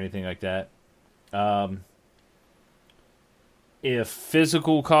 For anything like that. If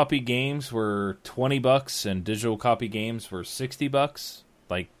physical copy games were $20 and digital copy games were $60,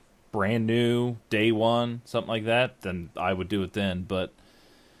 like, brand new, day one, something like that, then I would do it then. But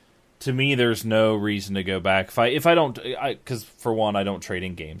to me, there's no reason to go back. If I don't, because for one, I don't trade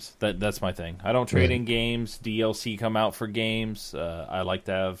in games. That's my thing. I don't trade in games. DLC come out for games. I like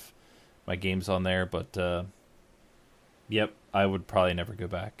to have my games on there, but yep, I would probably never go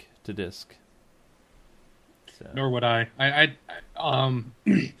back to disc. So. Nor would I.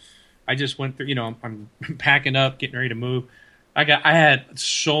 I just went through. I'm packing up, getting ready to move. I had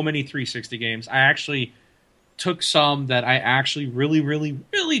so many 360 games. I actually took some that I actually really, really,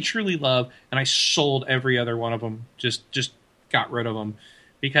 really, truly love, and I sold every other one of them. Just got rid of them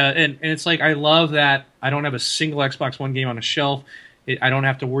because, and it's like I love that I don't have a single Xbox One game on a shelf. I don't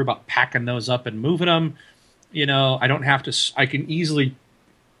have to worry about packing those up and moving them. I don't have to. I can easily.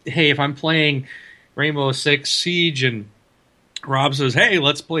 Hey, if I'm playing Rainbow Six Siege and Rob says, "Hey,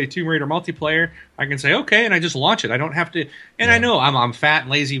 let's play Tomb Raider multiplayer," I can say, "Okay," and I just launch it. I don't have to. And I know I'm fat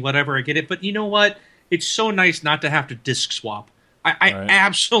and lazy, whatever. I get it, but you know what? It's so nice not to have to disc swap. I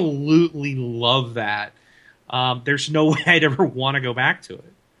absolutely love that. There's no way I'd ever want to go back to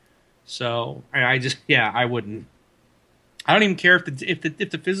it. So I just I wouldn't. I don't even care if the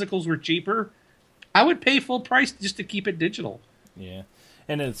physicals were cheaper. I would pay full price just to keep it digital. Yeah,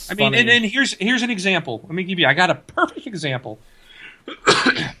 and it's. I mean, and here's an example. Let me give you. I got a perfect example.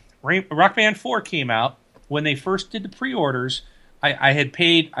 Rock Band 4 came out when they first did the pre-orders. I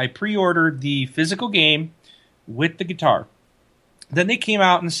pre-ordered the physical game with the guitar. Then they came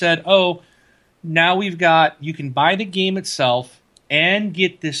out and said, "Oh, now you can buy the game itself and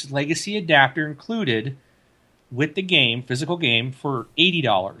get this legacy adapter included with the game, physical game, for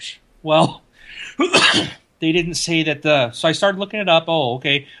 $80." Well, they didn't say that so I started looking it up. Oh,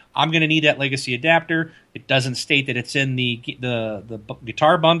 okay, I'm going to need that legacy adapter. It doesn't state that it's in the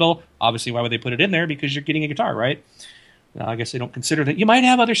guitar bundle. Obviously, why would they put it in there? Because you're getting a guitar, right? I guess they don't consider that. You might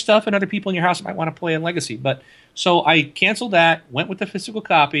have other stuff and other people in your house that might want to play in Legacy. But so I canceled that, went with the physical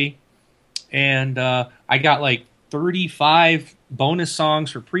copy, and I got like 35 bonus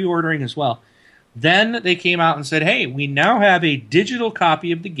songs for pre-ordering as well. Then they came out and said, "Hey, we now have a digital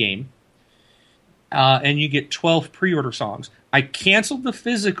copy of the game, and you get 12 pre-order songs." I canceled the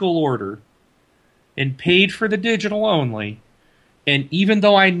physical order and paid for the digital only. And even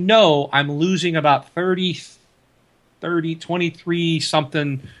though I know I'm losing about 23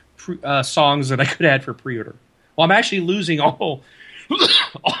 something songs that I could add for pre-order. Well, I'm actually losing all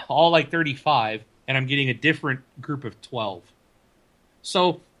like 35, and I'm getting a different group of 12.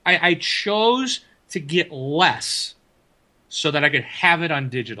 So I chose to get less so that I could have it on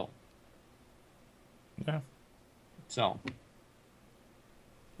digital. Yeah. So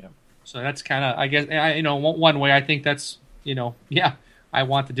that's kind of, I guess, one way I think that's, I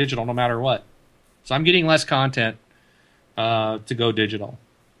want the digital no matter what. So I'm getting less content to go digital,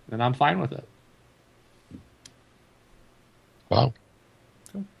 and I'm fine with it. Wow.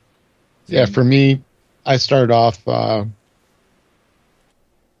 Cool. Yeah, for me, I started off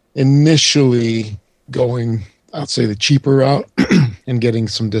initially going, I'd say, the cheaper route and getting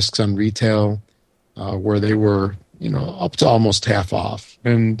some discs on retail where they were, up to almost half off.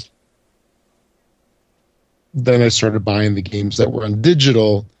 And then I started buying the games that were on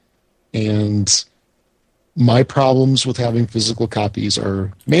digital, and my problems with having physical copies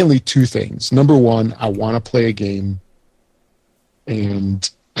are mainly two things. Number one, I want to play a game, and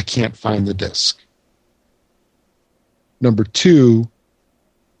I can't find the disc. Number two,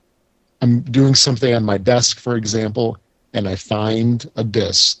 I'm doing something on my desk, for example, and I find a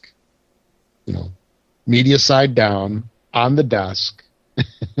disc, media side down on the desk.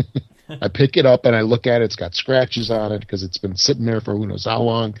 I pick it up and I look at it. It's got scratches on it because it's been sitting there for who knows how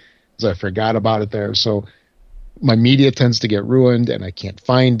long, because I forgot about it there. So my media tends to get ruined and I can't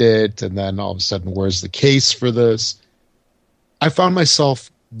find it. And then all of a sudden, where's the case for this? I found myself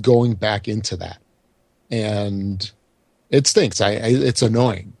going back into that, and it stinks. It's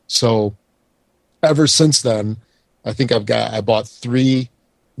annoying. So ever since then, I think I bought 3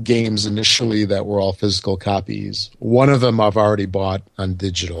 games initially that were all physical copies. One of them I've already bought on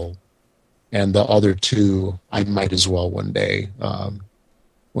digital, and the other 2 I might as well one day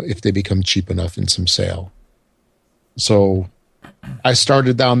if they become cheap enough in some sale. So I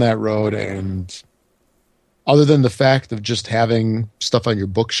started down that road, and other than the fact of just having stuff on your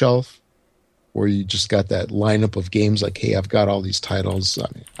bookshelf where you just got that lineup of games like, hey, I've got all these titles,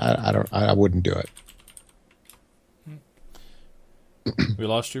 I wouldn't do it. We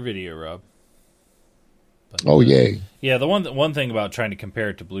lost your video, Rob. But, yay. Yeah, the one thing about trying to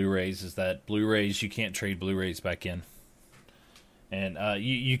compare it to Blu-rays is that Blu-rays, you can't trade Blu-rays back in. And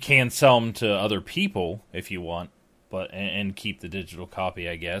you can sell them to other people if you want, but and keep the digital copy,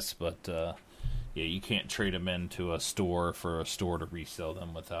 I guess. But yeah, you can't trade them into a store for a store to resell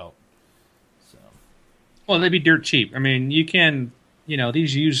them without. So, well, they'd be dirt cheap. I mean, you can,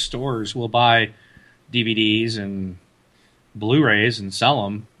 these used stores will buy DVDs and Blu-rays and sell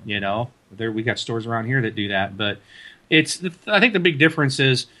them. We got stores around here that do that, but I think the big difference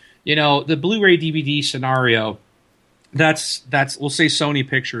is, the Blu-ray DVD scenario. That's we'll say Sony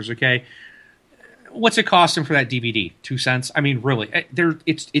Pictures, okay. What's it costing for that DVD? 2 cents? I mean, really,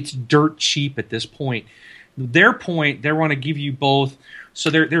 it's dirt cheap at this point. Their point, they want to give you both. So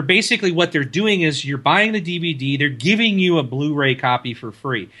they're basically, what they're doing is, you're buying the DVD, they're giving you a Blu-ray copy for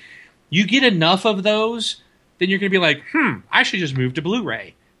free. You get enough of those, then you're going to be like, I should just move to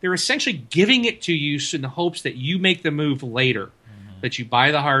Blu-ray. They're essentially giving it to you in the hopes that you make the move later, that you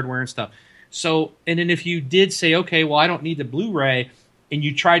buy the hardware and stuff. So, and then if you did say, okay, well, I don't need the Blu-ray, and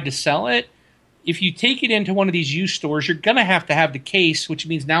you tried to sell it, if you take it into one of these used stores, you're going to have the case, which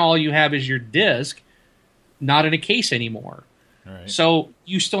means now all you have is your disc, not in a case anymore. all right. So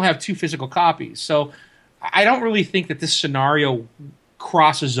you still have 2 physical copies. So I don't really think that this scenario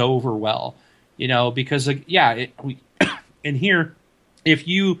crosses over well, because, and here, if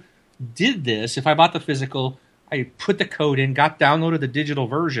you did this, if I bought the physical, I put the code in, downloaded the digital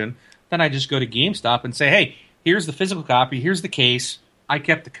version, then I just go to GameStop and say, hey, here's the physical copy, here's the case, I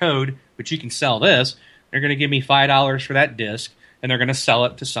kept the code, but you can sell this. They're going to give me $5 for that disc, and they're going to sell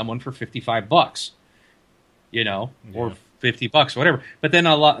it to someone for $55, or $50, whatever. But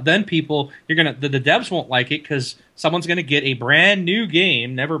then people, the devs won't like it, because someone's going to get a brand new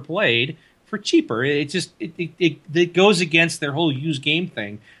game, never played, for cheaper. It goes against their whole used game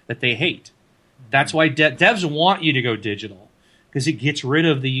thing that they hate. That's why devs want you to go digital, because it gets rid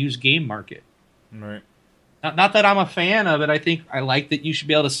of the used game market. Right. Not that I'm a fan of it. I think I like that you should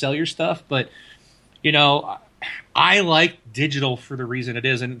be able to sell your stuff, but I like digital for the reason it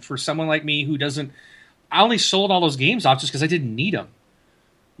is. And for someone like me who doesn't, I only sold all those games off just because I didn't need them.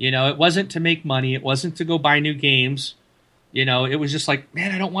 It wasn't to make money. It wasn't to go buy new games. It was just like,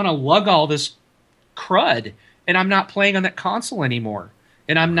 man, I don't want to lug all this crud, and I'm not playing on that console anymore.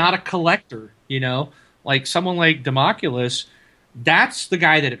 And I'm not a collector, like someone like Democulus. That's the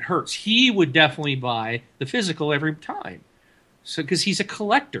guy that it hurts. He would definitely buy the physical every time. So, because he's a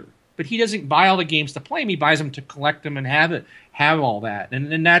collector, but he doesn't buy all the games to play them. He buys them to collect them and have all that.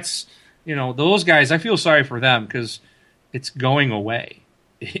 And that's, those guys, I feel sorry for them, because it's going away.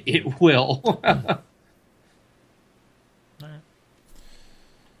 It will. All right.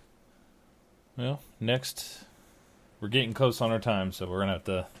 Well, next, we're getting close on our time, so we're going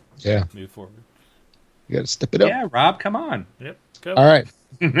to have to move forward. You got to step it up. Yeah, Rob, come on. Yep, go. All right.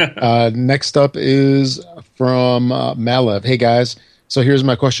 Next up is from Malev. Hey, guys. So here's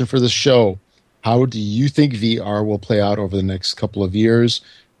my question for the show. How do you think VR will play out over the next couple of years?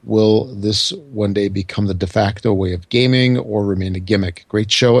 Will this one day become the de facto way of gaming, or remain a gimmick? Great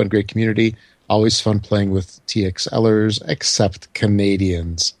show and great community. Always fun playing with TXLers, except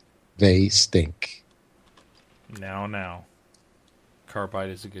Canadians. They stink. Now.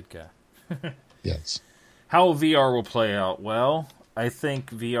 Carbide is a good guy. Yes. How VR will play out? Well, I think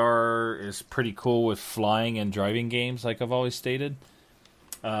VR is pretty cool with flying and driving games, like I've always stated.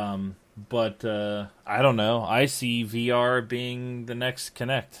 But I don't know. I see VR being the next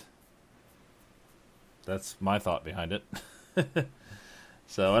Kinect. That's my thought behind it.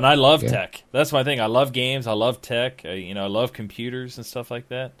 So, and I love tech. That's my thing. I love games. I love tech. I love computers and stuff like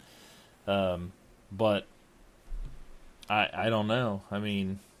that. But I don't know. I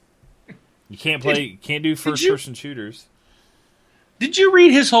mean, you can't do first-person shooters. Did you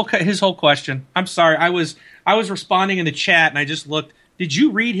read his whole question? I'm sorry. I was responding in the chat, and I just looked. Did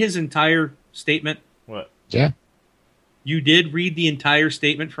you read his entire statement? What? Yeah. You did read the entire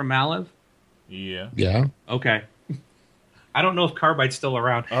statement from Malev? Yeah. Yeah. Okay. I don't know if Carbide's still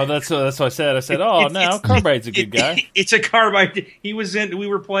around. Oh, that's what I said. I said, Carbide's a good guy. It's a Carbide. We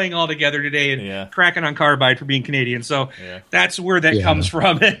were playing all together today and cracking on Carbide for being Canadian. So that's where that comes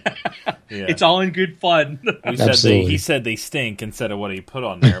from. It's all in good fun. He said they stink instead of what he put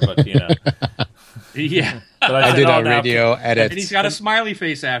on there, but Yeah. But I did a radio edit. And he's got a smiley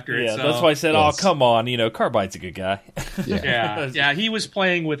face after it. Yeah, so. that's why I said, oh, come on. Carbide's a good guy. Yeah. He was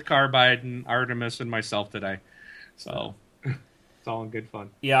playing with Carbide and Artemis and myself today. So it's all in good fun.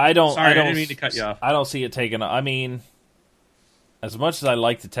 Yeah, I didn't mean to cut you off. I don't see it taking. I mean, as much as I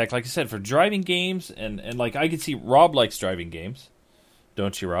like the tech, like I said, for driving games, and like I could see Rob likes driving games,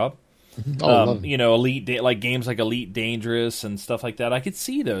 don't you, Rob? Elite games like Elite Dangerous and stuff like that. I could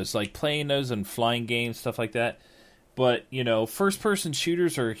see those, like playing those and flying games, stuff like that. But first-person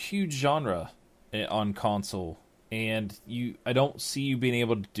shooters are a huge genre on console and I don't see you being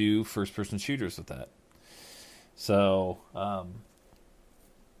able to do first-person shooters with that. So,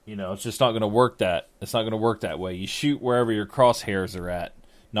 it's just not going to work it's not going to work that way. You shoot wherever your crosshairs are at,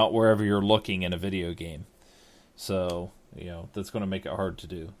 not wherever you're looking in a video game. So, that's going to make it hard to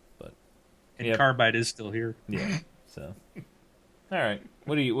do. But Carbide is still here. Yeah. So, all right.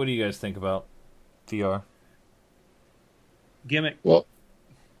 What do you guys think about VR? Gimmick. Well,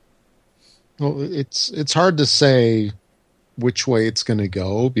 it's hard to say which way it's going to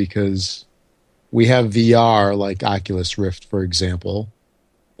go, because we have VR like Oculus Rift, for example,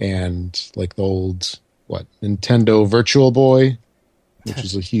 and like the old Nintendo Virtual Boy, which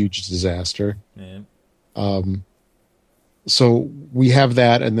was a huge disaster. Yeah. So we have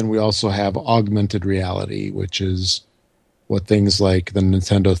that, and then we also have augmented reality, which is what things like the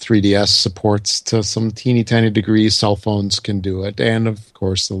Nintendo 3DS supports to some teeny tiny degree. Cell phones can do it, and of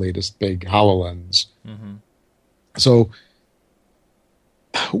course the latest big HoloLens. Mm-hmm. So,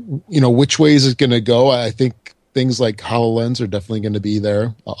 which way is it going to go? I think things like HoloLens are definitely going to be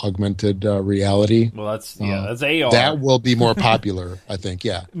there. Augmented reality. Well, that's AR. That will be more popular, I think.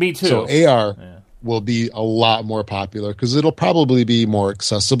 Yeah, me too. So AR will be a lot more popular because it'll probably be more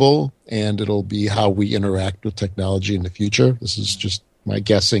accessible, and it'll be how we interact with technology in the future. This is just my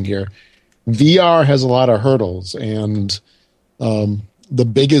guessing here. VR has a lot of hurdles, and the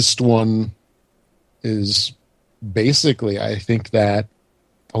biggest one is basically, I think that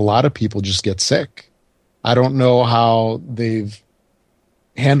a lot of people just get sick. I don't know how they've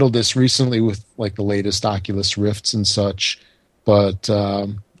handled this recently with like the latest Oculus Rifts and such, but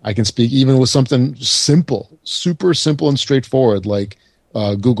I can speak even with something simple, super simple and straightforward, like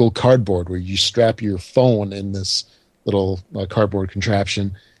Google Cardboard, where you strap your phone in this little cardboard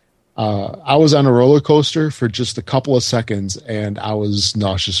contraption. I was on a roller coaster for just a couple of seconds, and I was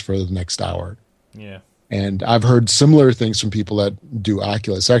nauseous for the next hour. Yeah. And I've heard similar things from people that do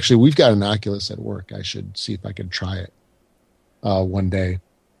Oculus. Actually, we've got an Oculus at work. I should see if I can try it one day.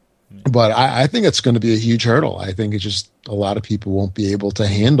 But I think it's going to be a huge hurdle. I think it's just a lot of people won't be able to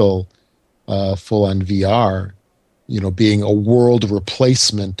handle full-on VR, being a world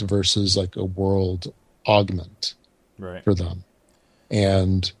replacement versus like a world augment for them.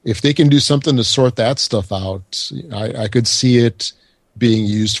 And if they can do something to sort that stuff out, I could see it being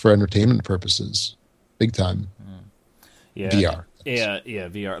used for entertainment purposes, big time. Yeah, VR. Yeah,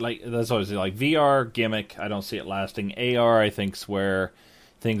 VR. Like that's always like VR gimmick. I don't see it lasting. AR, I think's where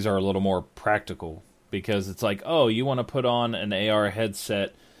things are a little more practical, because it's like, oh, you want to put on an AR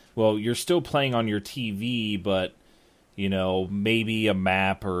headset. Well, you're still playing on your TV, but maybe a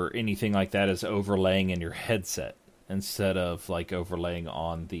map or anything like that is overlaying in your headset instead of like overlaying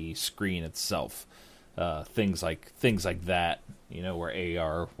on the screen itself. Things like that, where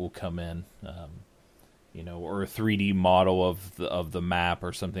AR will come in, or a 3D model of the map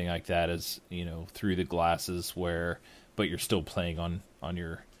or something like that is, through the glasses but you're still playing on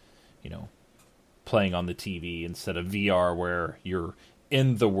your, playing on the TV instead of VR where you're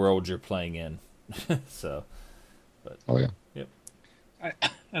in the world you're playing in. So, but yep.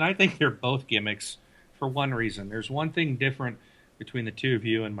 I think they're both gimmicks for one reason. There's one thing different between the two of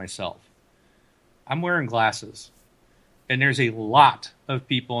you and myself. I'm wearing glasses, and there's a lot of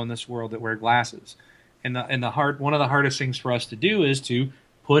people in this world that wear glasses. And one of the hardest things for us to do is to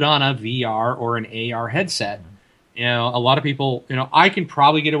put on a VR or an AR headset. A lot of people, I can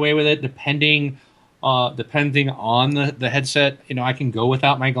probably get away with it depending on the headset. I can go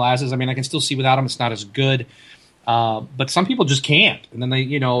without my glasses. I mean, I can still see without them. It's not as good. But some people just can't. And then they,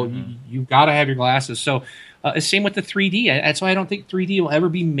 you got to have your glasses. So same with the 3D. That's why I don't think 3D will ever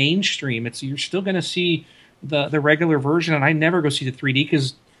be mainstream. You're still going to see the regular version, and I never go see the 3D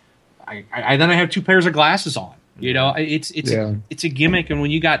because I have two pairs of glasses on. It's a gimmick, and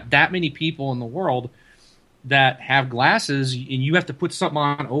when you got that many people in the world that have glasses and you have to put something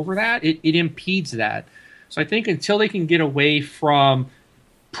on over that, it impedes that. So I think until they can get away from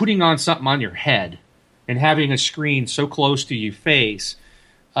putting on something on your head and having a screen so close to your face,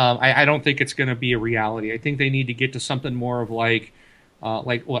 I don't think it's going to be a reality. I think they need to get to something more of like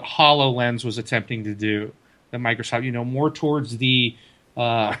what HoloLens was attempting to do, the Microsoft, more towards the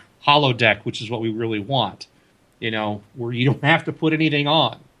holodeck, which is what we really want, where you don't have to put anything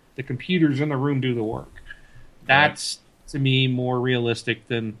on. The computers in the room do the work. That's, to me, more realistic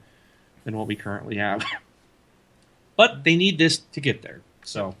than what we currently have. But they need this to get there.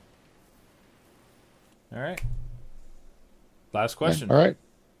 So, all right. Last question. All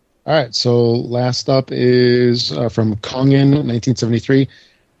right. So last up is from Kongin, 1973.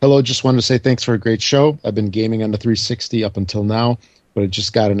 Hello, just wanted to say thanks for a great show. I've been gaming on the 360 up until now, but I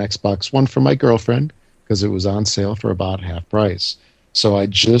just got an Xbox One for my girlfriend because it was on sale for about half price. So I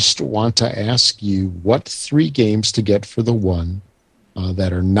just want to ask you what 3 games to get for the One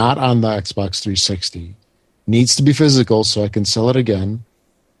that are not on the Xbox 360. Needs to be physical so I can sell it again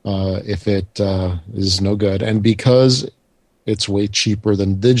if it is no good. And because it's way cheaper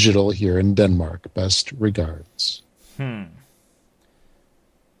than digital here in Denmark. Best regards.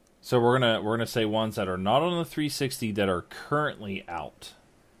 So we're gonna say ones that are not on the 360 that are currently out.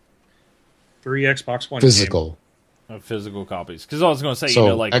 3 Xbox One physical. Physical copies. Because I was going to say,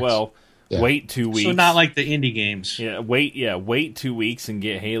 So, wait 2 weeks. So not like the indie games. Wait 2 weeks and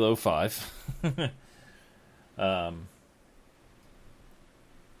get Halo 5. But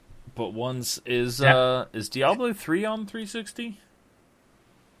ones is Diablo 3 on 360?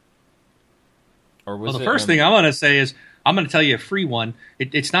 Or was the first thing I want to say is I'm going to tell you a free one.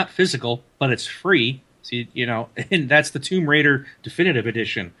 It's not physical, but it's free. So and that's the Tomb Raider Definitive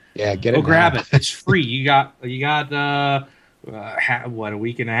Edition. Yeah, get it. Go grab it. It's free. You got a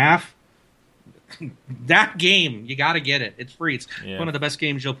week and a half? That game, you got to get it. It's free. It's one of the best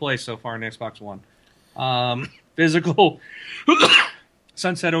games you'll play so far on Xbox One. Physical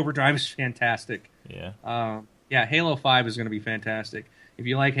Sunset Overdrive is fantastic. Yeah. Halo 5 is going to be fantastic. If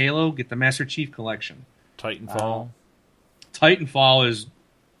you like Halo, get the Master Chief Collection. Titanfall. Titanfall is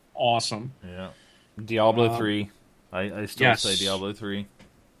awesome. Yeah. Diablo 3. I still say Diablo 3.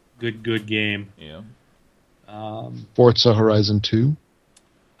 Good game. Yeah. Forza Horizon 2.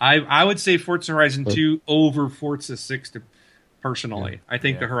 I would say Forza Horizon 2 over Forza 6 personally. Yeah. I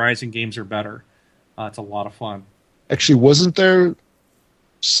think the Horizon games are better. It's a lot of fun. Actually, wasn't there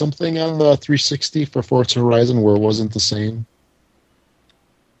something on the 360 for Forza Horizon where it wasn't the same?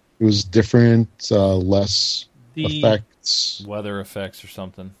 It was different, less effects. Weather effects or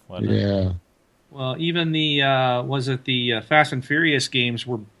something. Yeah. Well, even the Fast and Furious games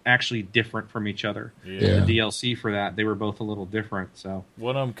were actually different from each other. Yeah. The DLC for that, they were both a little different. So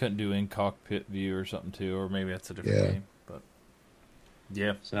one of them couldn't do in-cockpit view or something too, or maybe that's a different game. But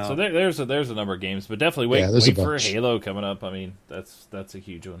yeah, so there's a number of games, but definitely wait for Halo coming up. I mean, that's a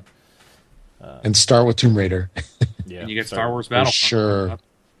huge one. And start with Tomb Raider. Yeah, and you get Star Wars Battlefront. Sure.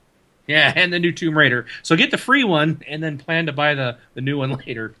 Yeah, and the new Tomb Raider. So get the free one, and then plan to buy the new one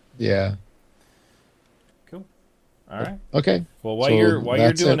later. Yeah. Cool. All right. Okay. Well, while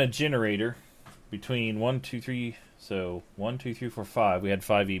you're doing a generator between 1, 2, 3, so 1, 2, 3, 4, 5, we had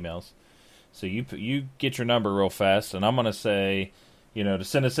 5 emails. So you get your number real fast, and I'm gonna say, to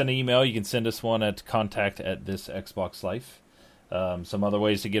send us an email, you can send us one at contact@thisxboxlife. Some other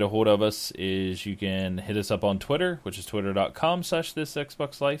ways to get a hold of us is you can hit us up on Twitter, which is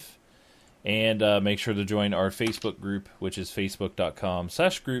twitter.com/thisxboxlife. And make sure to join our Facebook group, which is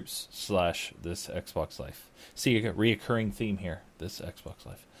facebook.com/groups/thisxboxlife. See a reoccurring theme here, this Xbox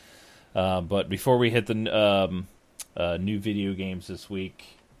Life. But before we hit the new video games this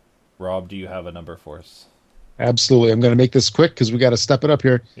week, Rob, do you have a number for us? Absolutely. I'm going to make this quick because we got to step it up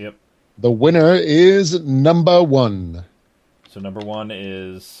here. Yep. The winner is number 1. So number 1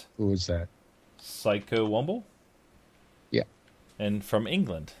 is... Who is that? Psycho Wumble? Yeah. And from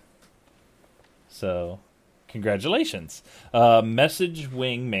England. So, congratulations. Message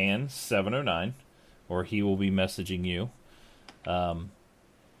Wingman 709, or he will be messaging you.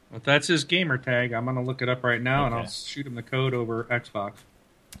 If that's his gamer tag, I'm going to look it up right now, and I'll shoot him the code over Xbox.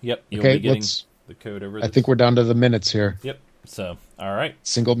 Yep, you'll be getting the code over. I think we're down to the minutes here. Yep. So, all right.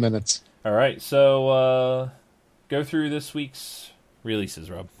 Single minutes. All right. So, go through this week's releases,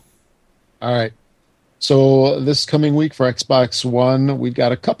 Rob. All right. So this coming week for Xbox One, we've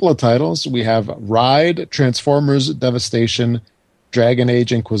got a couple of titles. We have Ride, Transformers Devastation, Dragon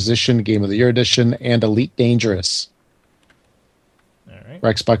Age Inquisition Game of the Year Edition, and Elite Dangerous. All right.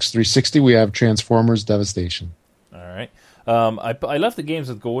 For Xbox 360, we have Transformers Devastation. All right. I left the games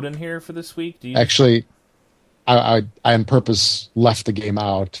with gold in here for this week. Do you... Actually, I on purpose left the game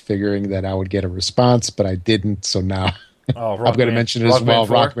out, figuring that I would get a response, but I didn't, so now I'm going to mention it as well.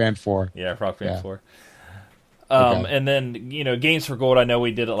 Rock Band 4. Yeah, Rock Band 4. And then, Games for Gold, I know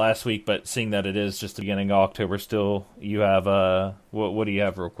we did it last week, but seeing that it is just the beginning of October still, you have, what do you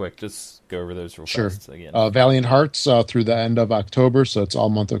have real quick? Just go over those real fast again. Valiant Hearts through the end of October, so it's all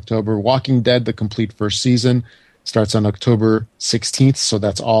month October. Walking Dead, the complete first season, starts on October 16th, so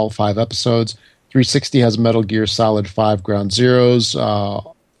that's all 5 episodes. 360 has Metal Gear Solid 5 Ground Zeroes.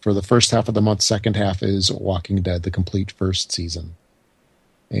 For the first half of the month, second half is Walking Dead, the complete first season.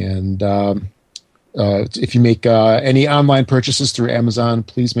 And... if you make any online purchases through Amazon,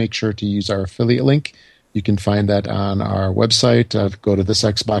 please make sure to use our affiliate link. You can find that on our website. Go to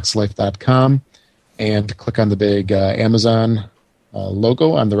thisxboxlife.com and click on the big Amazon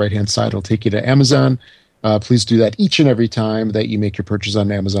logo on the right-hand side. It'll take you to Amazon. Please do that each and every time that you make your purchase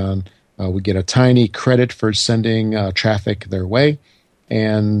on Amazon. We get a tiny credit for sending traffic their way,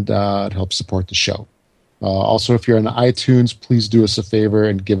 and it helps support the show. Also, if you're on iTunes, please do us a favor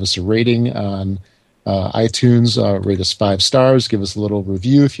and give us a rating on iTunes. Rate us 5 stars. Give us a little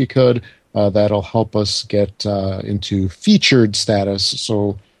review if you could. That'll help us get into featured status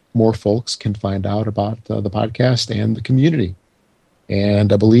so more folks can find out about the podcast and the community.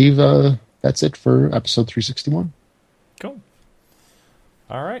 And I believe that's it for episode 361. Cool.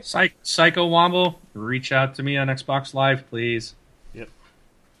 All right. Psycho Womble, reach out to me on Xbox Live, please. Yep.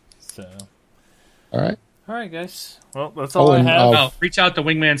 So. All right. All right, guys. Well, that's all I have. Reach out to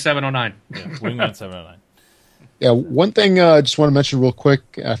Wingman 709. Yeah, Wingman 709. Yeah, one thing I just want to mention real quick.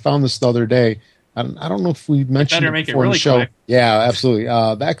 I found this the other day. I don't know if we mentioned it before in the show. Quick. Yeah, absolutely.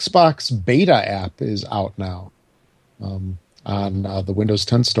 The Xbox Beta app is out now on the Windows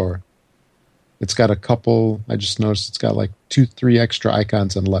 10 store. It's got a couple. I just noticed it's got like 2-3 extra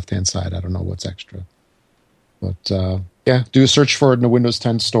icons on the left-hand side. I don't know what's extra, but yeah, do a search for it in the Windows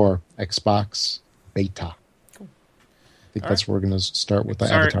 10 store. Xbox Beta. Cool. I think that's where we're going to start with the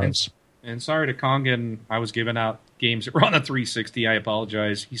avatars. And sorry to Kongan, I was giving out games that were on the 360. I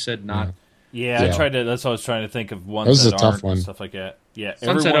apologize. He said not. Yeah, I tried to. That's what I was trying to think of ones that was a aren't tough one. And stuff like that. Yeah,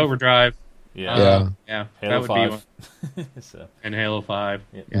 Sunset Overdrive. Yeah, yeah. Halo that would 5. Be one. And Halo 5.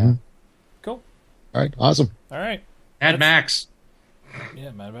 Yeah. Mm-hmm. Cool. All right, awesome. All right. Mad Max.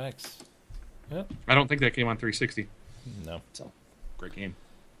 Yeah, Mad Max. Yep. I don't think that came on 360. No. So, great game.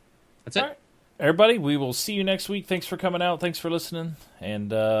 That's it. All right. Everybody, we will see you next week. Thanks for coming out. Thanks for listening.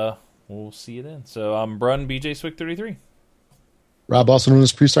 And we'll see you then. So I'm Brun, BJ Swick 33. Rob, also known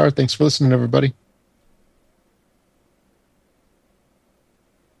as Prestar. Thanks for listening, everybody.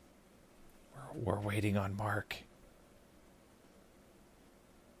 We're waiting on Mark.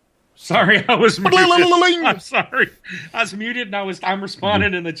 Sorry, I was muted. I'm sorry. I was muted and I'm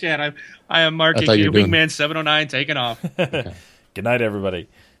responding in the chat. I am Mark, Wingman 709, taking off. Okay. Good night, everybody.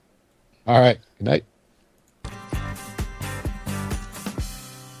 All right. Good night.